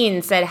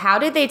 Martine said, how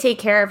did they take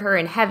care of her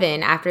in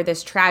heaven after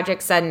this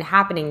tragic sudden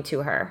happening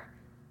to her?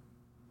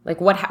 Like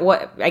what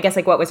I guess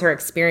like what was her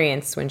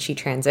experience when she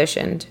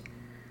transitioned?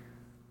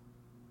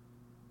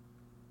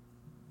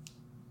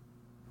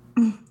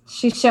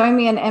 She's showing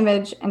me an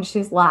image and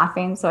she's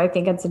laughing, so I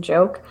think it's a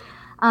joke.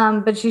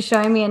 But she's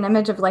showing me an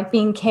image of like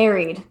being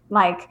carried,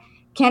 like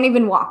can't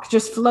even walk,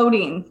 just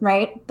floating,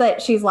 right?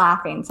 But she's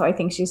laughing, so I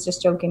think she's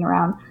just joking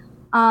around.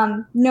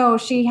 No,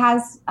 she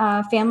has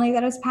a family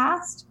that has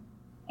passed,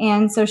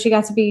 and so she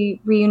got to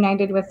be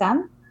reunited with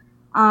them.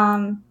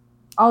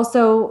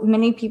 Also,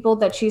 many people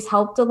that she's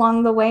helped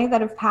along the way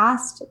that have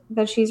passed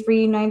that she's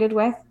reunited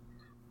with.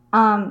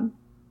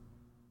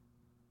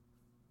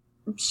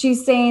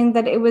 She's saying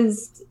that it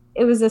was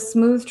a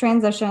smooth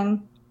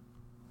transition.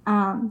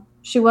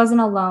 She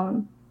wasn't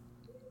alone.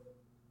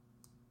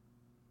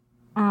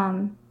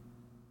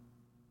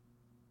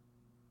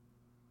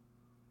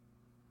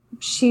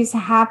 She's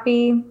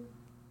happy.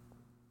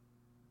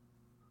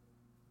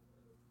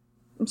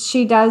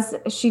 She does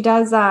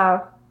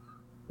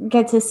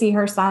get to see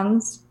her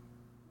sons.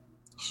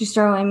 She's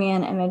showing me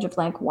an image of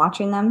like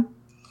watching them.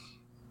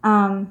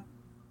 And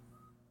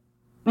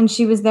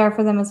she was there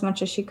for them as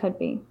much as she could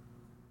be.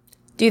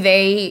 Do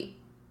they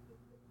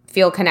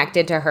feel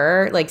connected to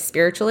her, like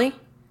spiritually?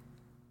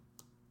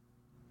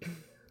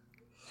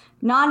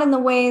 Not in the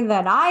way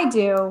that I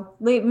do.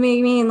 I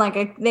mean,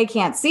 like they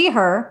can't see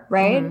her,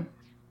 right?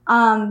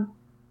 Mm-hmm.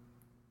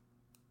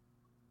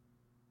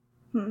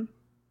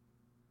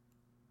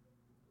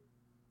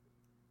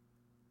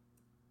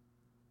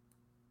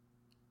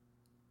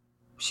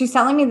 She's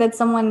telling me that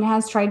someone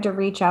has tried to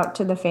reach out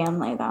to the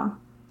family, though.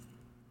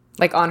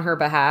 Like on her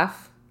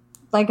behalf?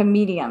 Like a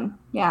medium,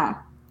 yeah.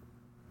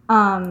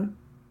 I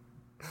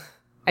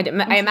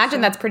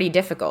imagine that's pretty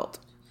difficult,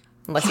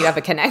 unless you have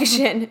a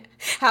connection.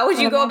 How would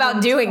you go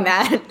about doing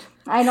that?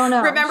 I don't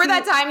know. Remember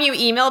that time you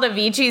emailed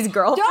Avicii's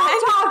girlfriend?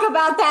 Don't talk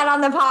about that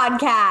on the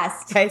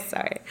podcast. Okay,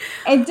 sorry.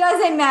 It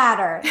doesn't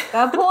matter.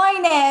 The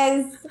point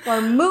is,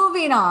 we're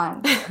moving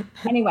on.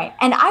 Anyway,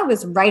 and I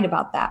was right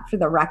about that, for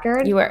the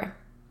record. You were.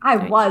 I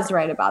was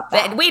right about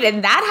that. Wait,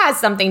 and that has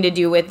something to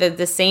do with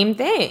the same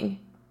thing.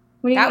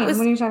 What do you mean?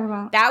 What are you talking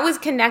about? That was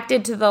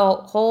connected to the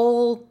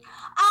whole...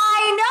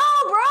 I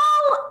know, bro.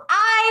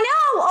 I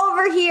know,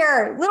 over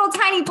here. Little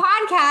tiny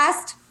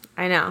podcast.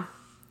 I know.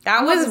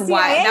 That was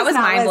wild. That was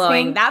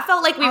mind-blowing. That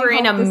felt like we were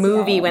in a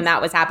movie when that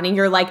was happening.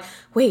 You're like,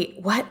 wait,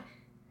 what?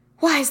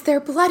 Why is there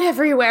blood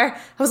everywhere?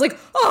 I was like,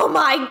 oh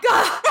my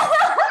God.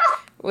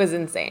 It was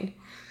insane.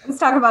 Let's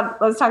talk about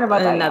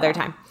Diana. Another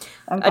time.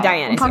 Okay.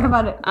 Diana. Talk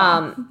about it.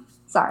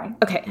 Sorry.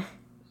 Okay.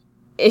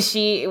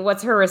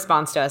 What's her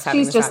response to us having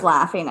She's just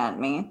laughing at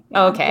me.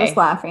 Yeah, okay. Just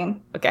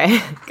laughing.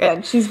 Okay.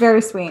 Good. She's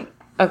very sweet.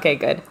 Okay,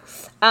 good.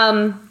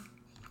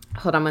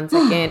 Hold on one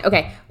second.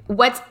 Okay.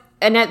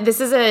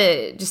 This is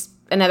just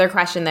another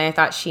question that I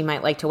thought she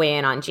might like to weigh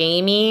in on.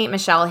 Jamie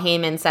Michelle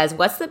Heyman says,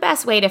 what's the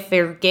best way to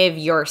forgive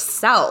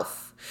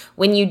yourself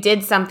when you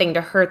did something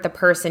to hurt the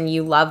person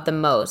you love the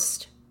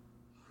most?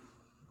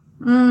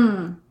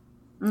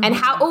 Mm-hmm. And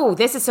how,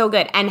 this is so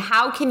good. And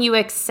how can you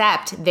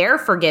accept their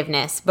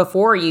forgiveness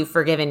before you've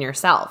forgiven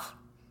yourself?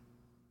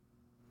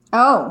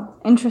 Oh,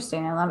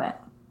 interesting. I love it.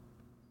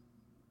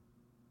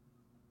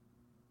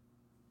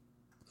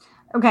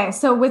 Okay,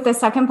 so with the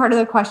second part of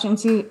the question,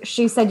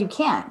 she said you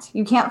can't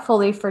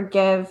fully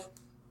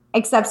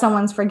accept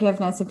someone's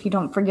forgiveness if you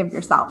don't forgive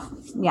yourself.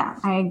 Yeah,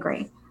 I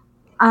agree.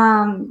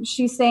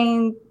 She's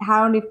saying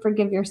how to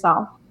forgive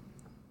yourself.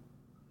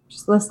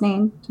 Just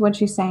listening to what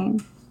she's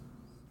saying.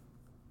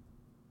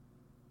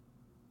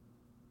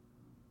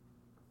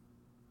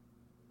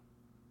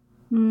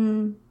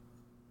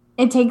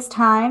 It takes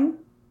time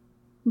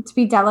to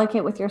be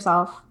delicate with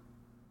yourself.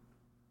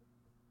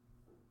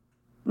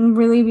 And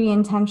really be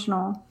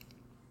intentional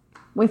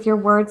with your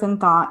words and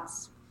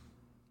thoughts.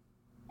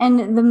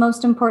 And the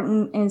most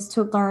important is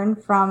to learn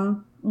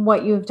from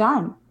what you've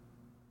done.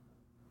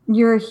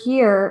 You're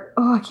here.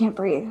 Oh, I can't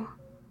breathe.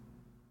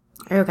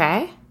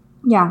 Okay.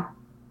 Yeah.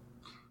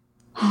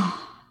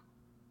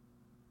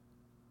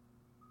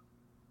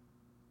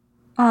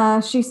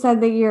 She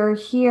said that you're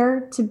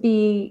here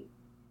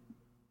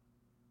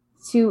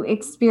to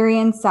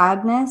experience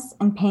sadness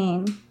and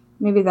pain.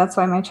 Maybe that's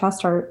why my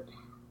chest hurt.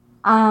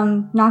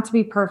 Not to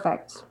be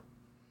perfect.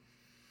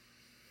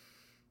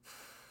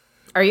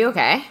 Are you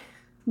okay?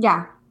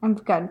 Yeah, I'm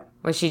good.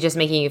 Was she just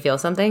making you feel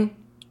something?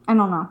 I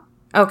don't know.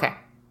 Okay.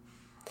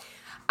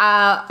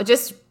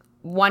 Just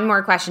one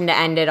more question to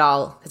end it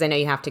all, because I know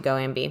you have to go,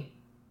 Ambi.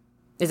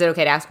 Is it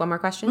okay to ask one more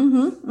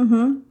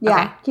question?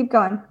 Yeah, okay. Keep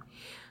going.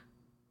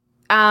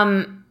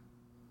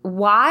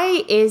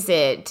 why is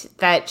it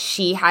that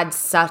she had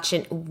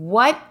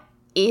what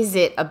is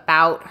it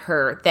about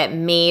her that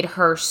made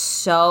her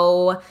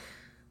so,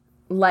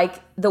 like,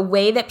 the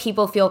way that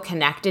people feel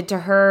connected to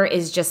her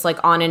is just, like,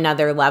 on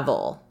another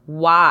level?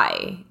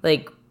 Why?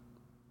 Like,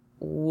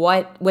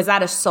 what was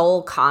that, a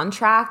soul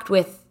contract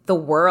with the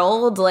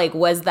world? Like,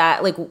 was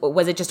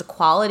it just a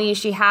quality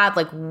she had?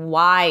 Like,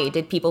 why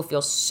did people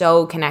feel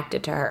so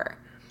connected to her?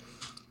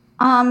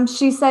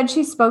 She said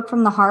she spoke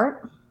from the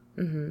heart.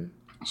 Mm-hmm.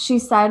 She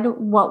said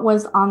what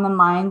was on the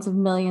minds of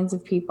millions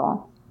of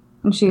people.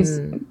 And she's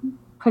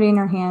putting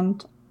her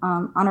hand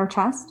on her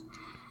chest.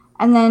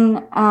 And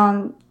then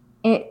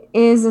it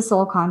is a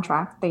soul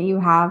contract that you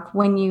have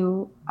when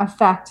you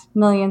affect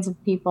millions of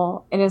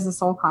people. It is a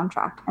soul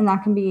contract. And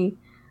that can be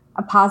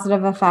a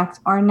positive effect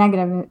or a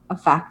negative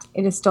effect.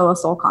 It is still a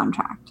soul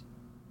contract.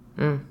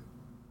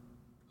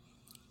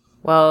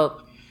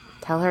 Well,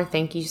 tell her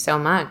thank you so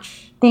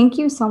much. Thank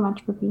you so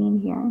much for being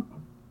here.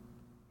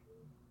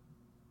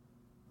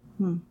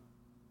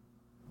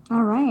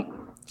 All right.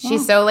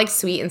 She's so, like,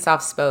 sweet and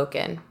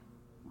soft-spoken.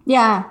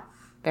 Yeah.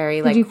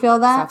 Very, like, did you feel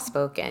that?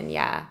 Soft-spoken,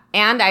 yeah.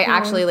 And I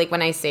actually, like,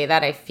 when I say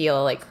that, I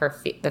feel, like,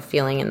 the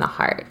feeling in the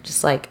heart.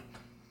 Just, like,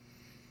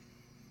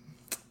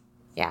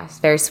 yeah, it's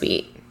very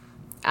sweet.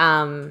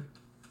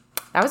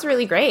 That was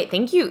really great.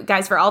 Thank you,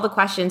 guys, for all the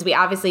questions. We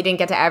obviously didn't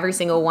get to every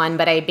single one,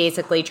 but I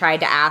basically tried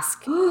to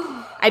ask.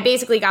 I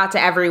basically got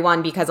to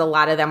everyone because a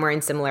lot of them were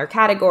in similar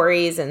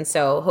categories, and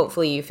so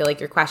hopefully you feel like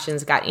your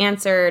questions got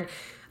answered.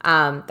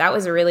 That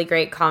was a really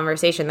great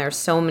conversation. There's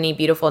so many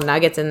beautiful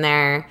nuggets in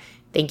there.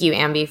 Thank you,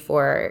 Ambi,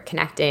 for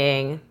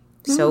connecting.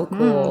 So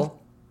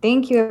cool.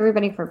 Thank you,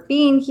 everybody, for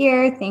being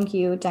here. Thank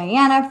you,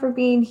 Diana, for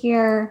being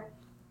here.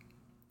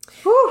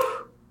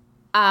 Whew.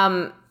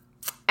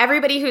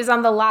 Everybody who's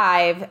on the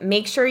live,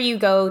 make sure you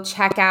go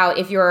check out,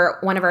 if you're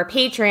one of our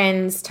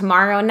patrons,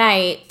 tomorrow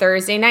night,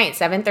 Thursday night,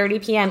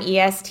 7:30 p.m.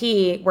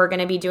 EST, we're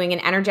going to be doing an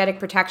energetic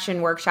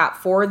protection workshop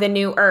for the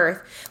new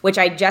earth, which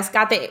I just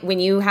got when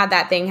you had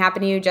that thing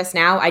happen to you just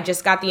now, I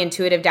just got the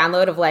intuitive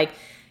download of, like,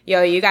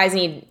 yo, you guys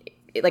need,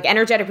 like,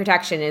 energetic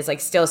protection is, like,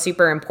 still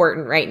super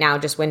important right now,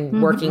 just when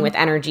working with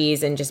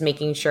energies and just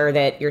making sure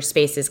that your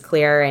space is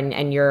clear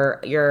and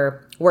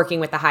you're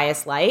working with the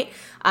highest light.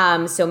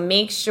 So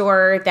make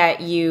sure that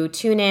you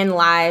tune in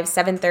live,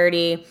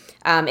 7:30.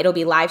 It'll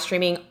be live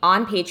streaming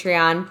on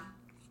Patreon.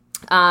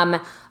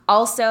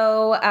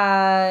 Also,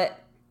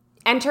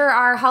 enter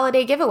our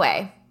holiday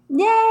giveaway.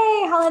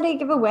 Yay, holiday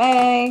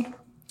giveaway.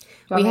 Do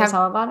you want me to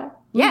tell about it?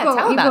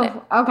 Tell about it.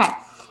 Okay.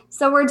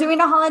 So we're doing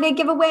a holiday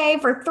giveaway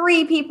for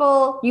 3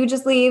 people. You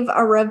just leave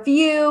a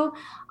review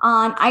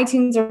on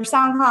iTunes or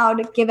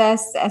SoundCloud. Give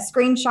us a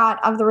screenshot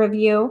of the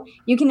review.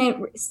 You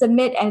can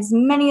submit as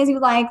many as you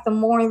like. The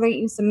more that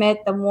you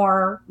submit, the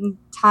more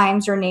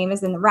times your name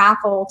is in the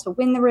raffle to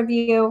win the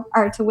review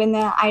or to win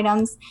the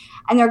items.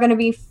 And they're going to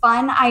be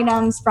fun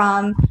items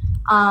from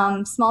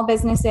small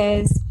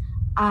businesses,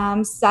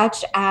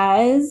 such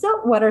as,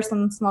 what are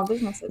some small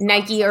businesses?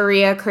 Nike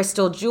Aria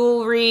Crystal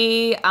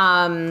Jewelry,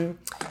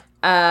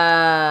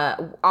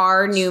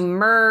 our new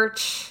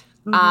merch,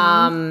 we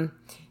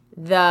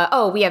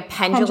have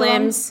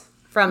pendulums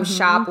from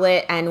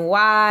Shoplit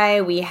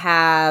NY. We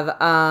have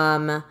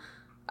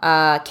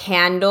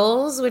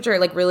candles, which are,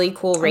 like, really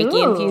cool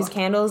Reiki infused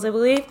candles, I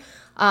believe.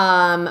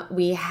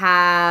 We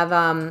have,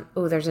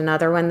 there's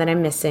another one that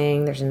I'm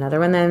missing.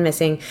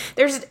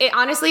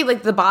 Honestly,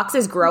 like, the box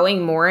is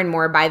growing more and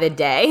more by the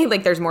day.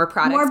 Like, there's more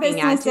products. More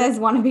businesses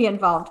want to be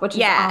involved, which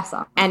is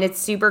awesome. And it's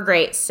super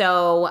great.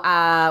 So,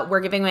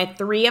 we're giving away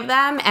 3 of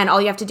them, and all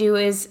you have to do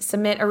is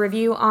submit a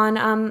review on,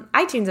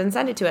 iTunes and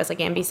send it to us, like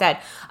Ambi said.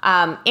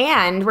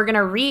 And we're going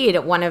to read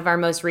one of our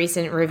most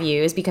recent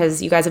reviews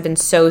because you guys have been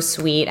so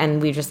sweet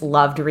and we just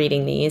loved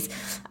reading these.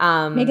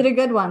 Make it a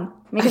good one.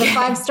 Make it a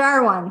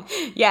 5-star one.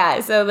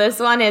 Yeah, so this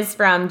one is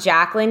from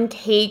Jacqueline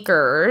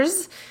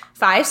Cakers,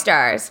 5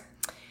 stars.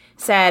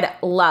 Said,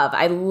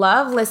 I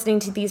love listening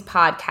to this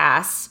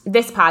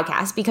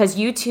podcast, because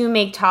you two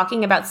make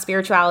talking about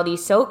spirituality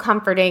so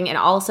comforting and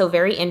also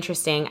very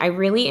interesting. I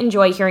really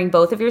enjoy hearing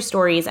both of your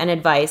stories and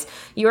advice.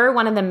 You are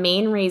one of the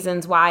main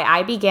reasons why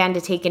I began to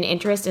take an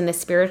interest in the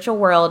spiritual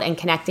world and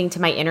connecting to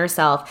my inner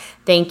self.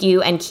 Thank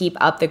you, and keep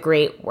up the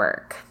great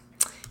work.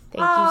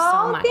 Thank you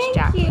so much,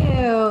 Jacqueline. Thank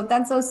you.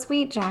 That's so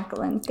sweet,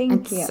 Jacqueline.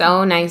 Thank you. It's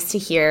so nice to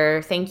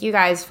hear. Thank you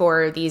guys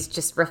for these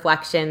just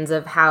reflections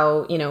of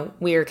how,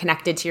 we're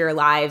connected to your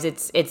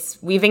lives.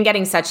 We've been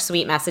getting such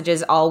sweet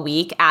messages all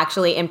week,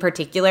 actually, in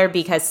particular,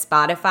 because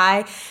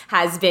Spotify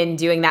has been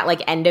doing that,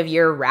 like, end of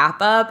year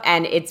wrap up,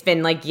 and it's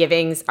been, like,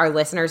 giving our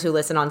listeners who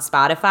listen on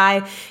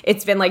Spotify,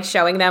 it's been, like,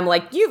 showing them,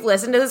 like, you've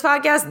listened to this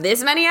podcast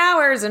this many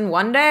hours in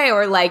one day,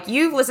 or, like,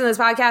 you've listened to this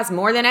podcast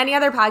more than any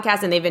other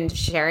podcast, and they've been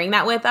sharing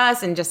that with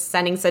us and just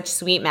sending such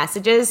sweet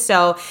messages.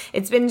 So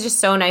it's been just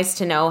so nice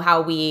to know how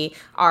we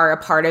are a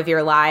part of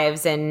your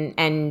lives,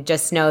 and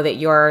just know that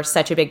you're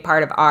such a big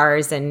part of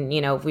ours. And,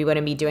 we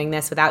wouldn't be doing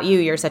this without you.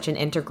 You're such an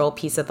integral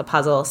piece of the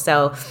puzzle.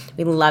 So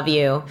we love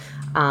you.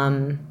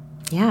 And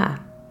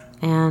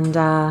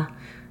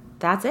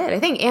that's it. I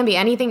think, Ambi,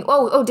 anything?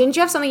 Oh, didn't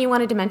you have something you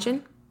wanted to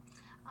mention?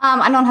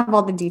 I don't have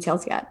all the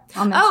details yet.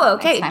 Oh,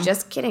 okay.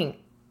 Just kidding.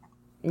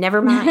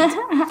 Never mind.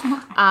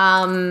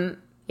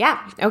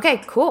 Yeah.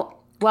 Okay, cool.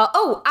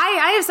 Well,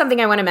 I have something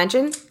I want to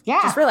mention.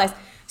 Yeah. Just realized.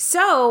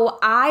 So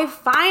I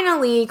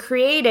finally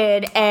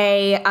created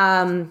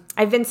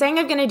I've been saying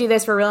I'm going to do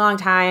this for a really long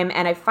time,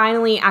 and I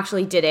finally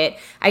actually did it.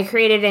 I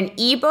created an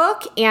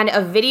ebook and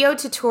a video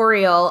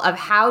tutorial of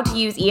how to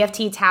use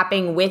EFT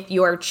tapping with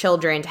your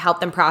children to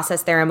help them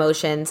process their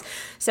emotions.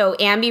 So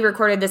Ambi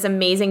recorded this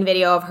amazing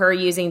video of her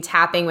using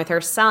tapping with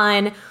her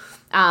son.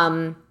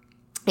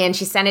 And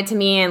she sent it to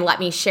me and let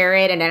me share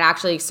it. And it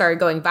actually started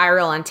going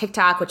viral on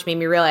TikTok, which made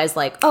me realize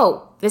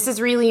this is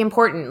really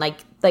important.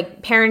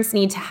 Like parents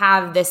need to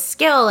have this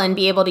skill and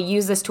be able to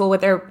use this tool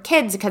with their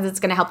kids because it's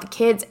going to help the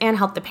kids and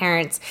help the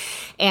parents.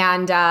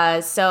 And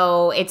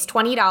so it's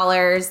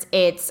 $20.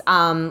 It's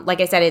like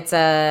I said, it's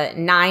a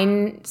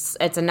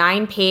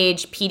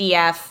 9-page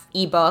PDF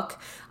ebook.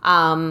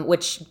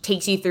 Which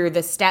takes you through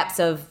the steps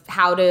of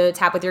how to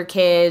tap with your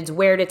kids,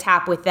 where to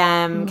tap with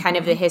them, kind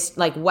of the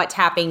what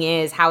tapping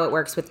is, how it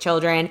works with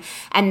children,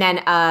 and then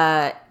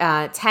a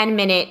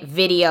 10-minute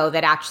video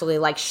that actually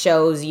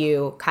shows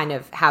you kind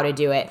of how to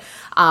do it.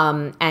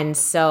 And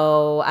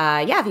so,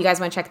 if you guys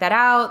want to check that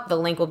out, the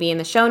link will be in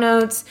the show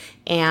notes.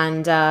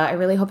 And I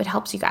really hope it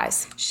helps you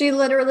guys. She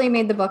literally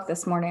made the book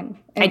this morning.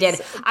 I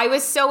did. I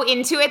was so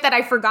into it that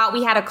I forgot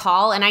we had a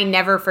call, and I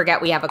never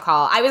forget we have a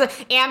call. I was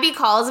Ambi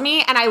calls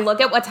me, and I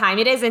look at what time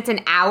it is. It's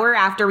an hour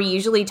after we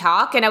usually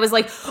talk, and I was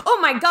like, "Oh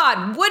my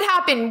god, what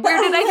happened? Where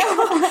did I go?"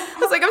 I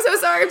was like, "I'm so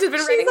sorry. I've just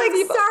been writing."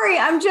 She's like, "Sorry,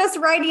 I'm just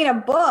writing a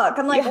book."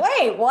 I'm like,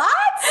 "Wait, what?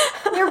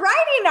 You're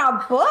writing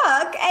a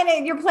book,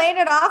 and you're playing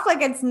it off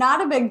like it's not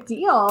a big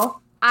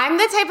deal." I'm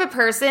the type of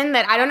person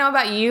that, I don't know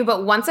about you,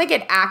 but once I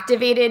get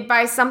activated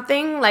by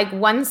something,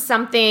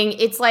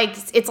 it's like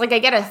I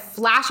get a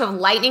flash of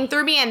lightning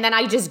through me, and then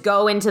I just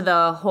go into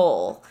the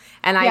hole,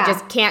 and I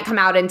just can't come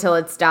out until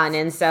it's done.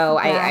 And so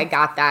I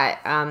got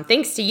that.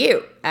 Thanks to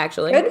you,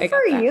 actually. Good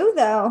for you,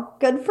 though.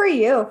 Good for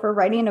you for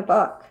writing a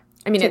book.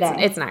 I mean,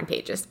 it's 9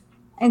 pages.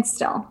 And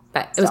still.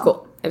 But it was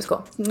cool. It was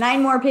cool.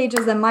 9 more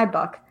pages than my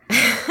book.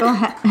 Go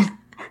ahead.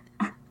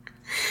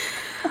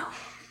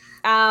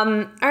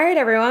 All right,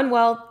 everyone.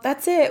 Well,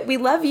 that's it. We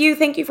love you.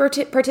 Thank you for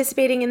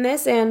participating in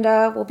this, and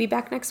we'll be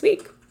back next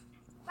week.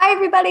 Bye,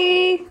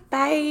 everybody.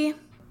 Bye.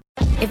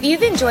 If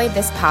you've enjoyed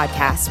this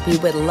podcast, we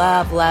would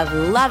love, love,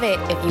 love it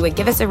if you would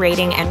give us a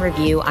rating and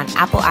review on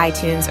Apple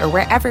iTunes or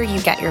wherever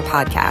you get your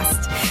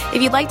podcast. If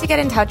you'd like to get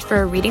in touch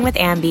for a reading with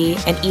Ambi,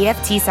 an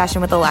EFT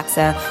session with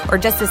Alexa, or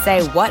just to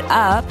say what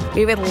up,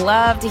 we would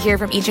love to hear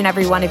from each and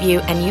every one of you,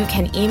 and you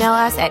can email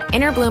us at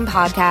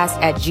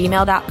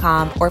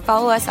innerbloom.podcast@gmail.com or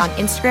follow us on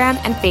Instagram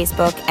and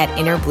Facebook at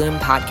Innerbloom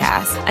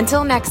Podcast.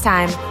 Until next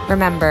time,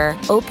 remember,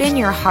 open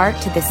your heart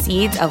to the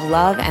seeds of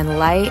love and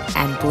light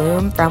and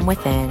bloom from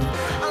within.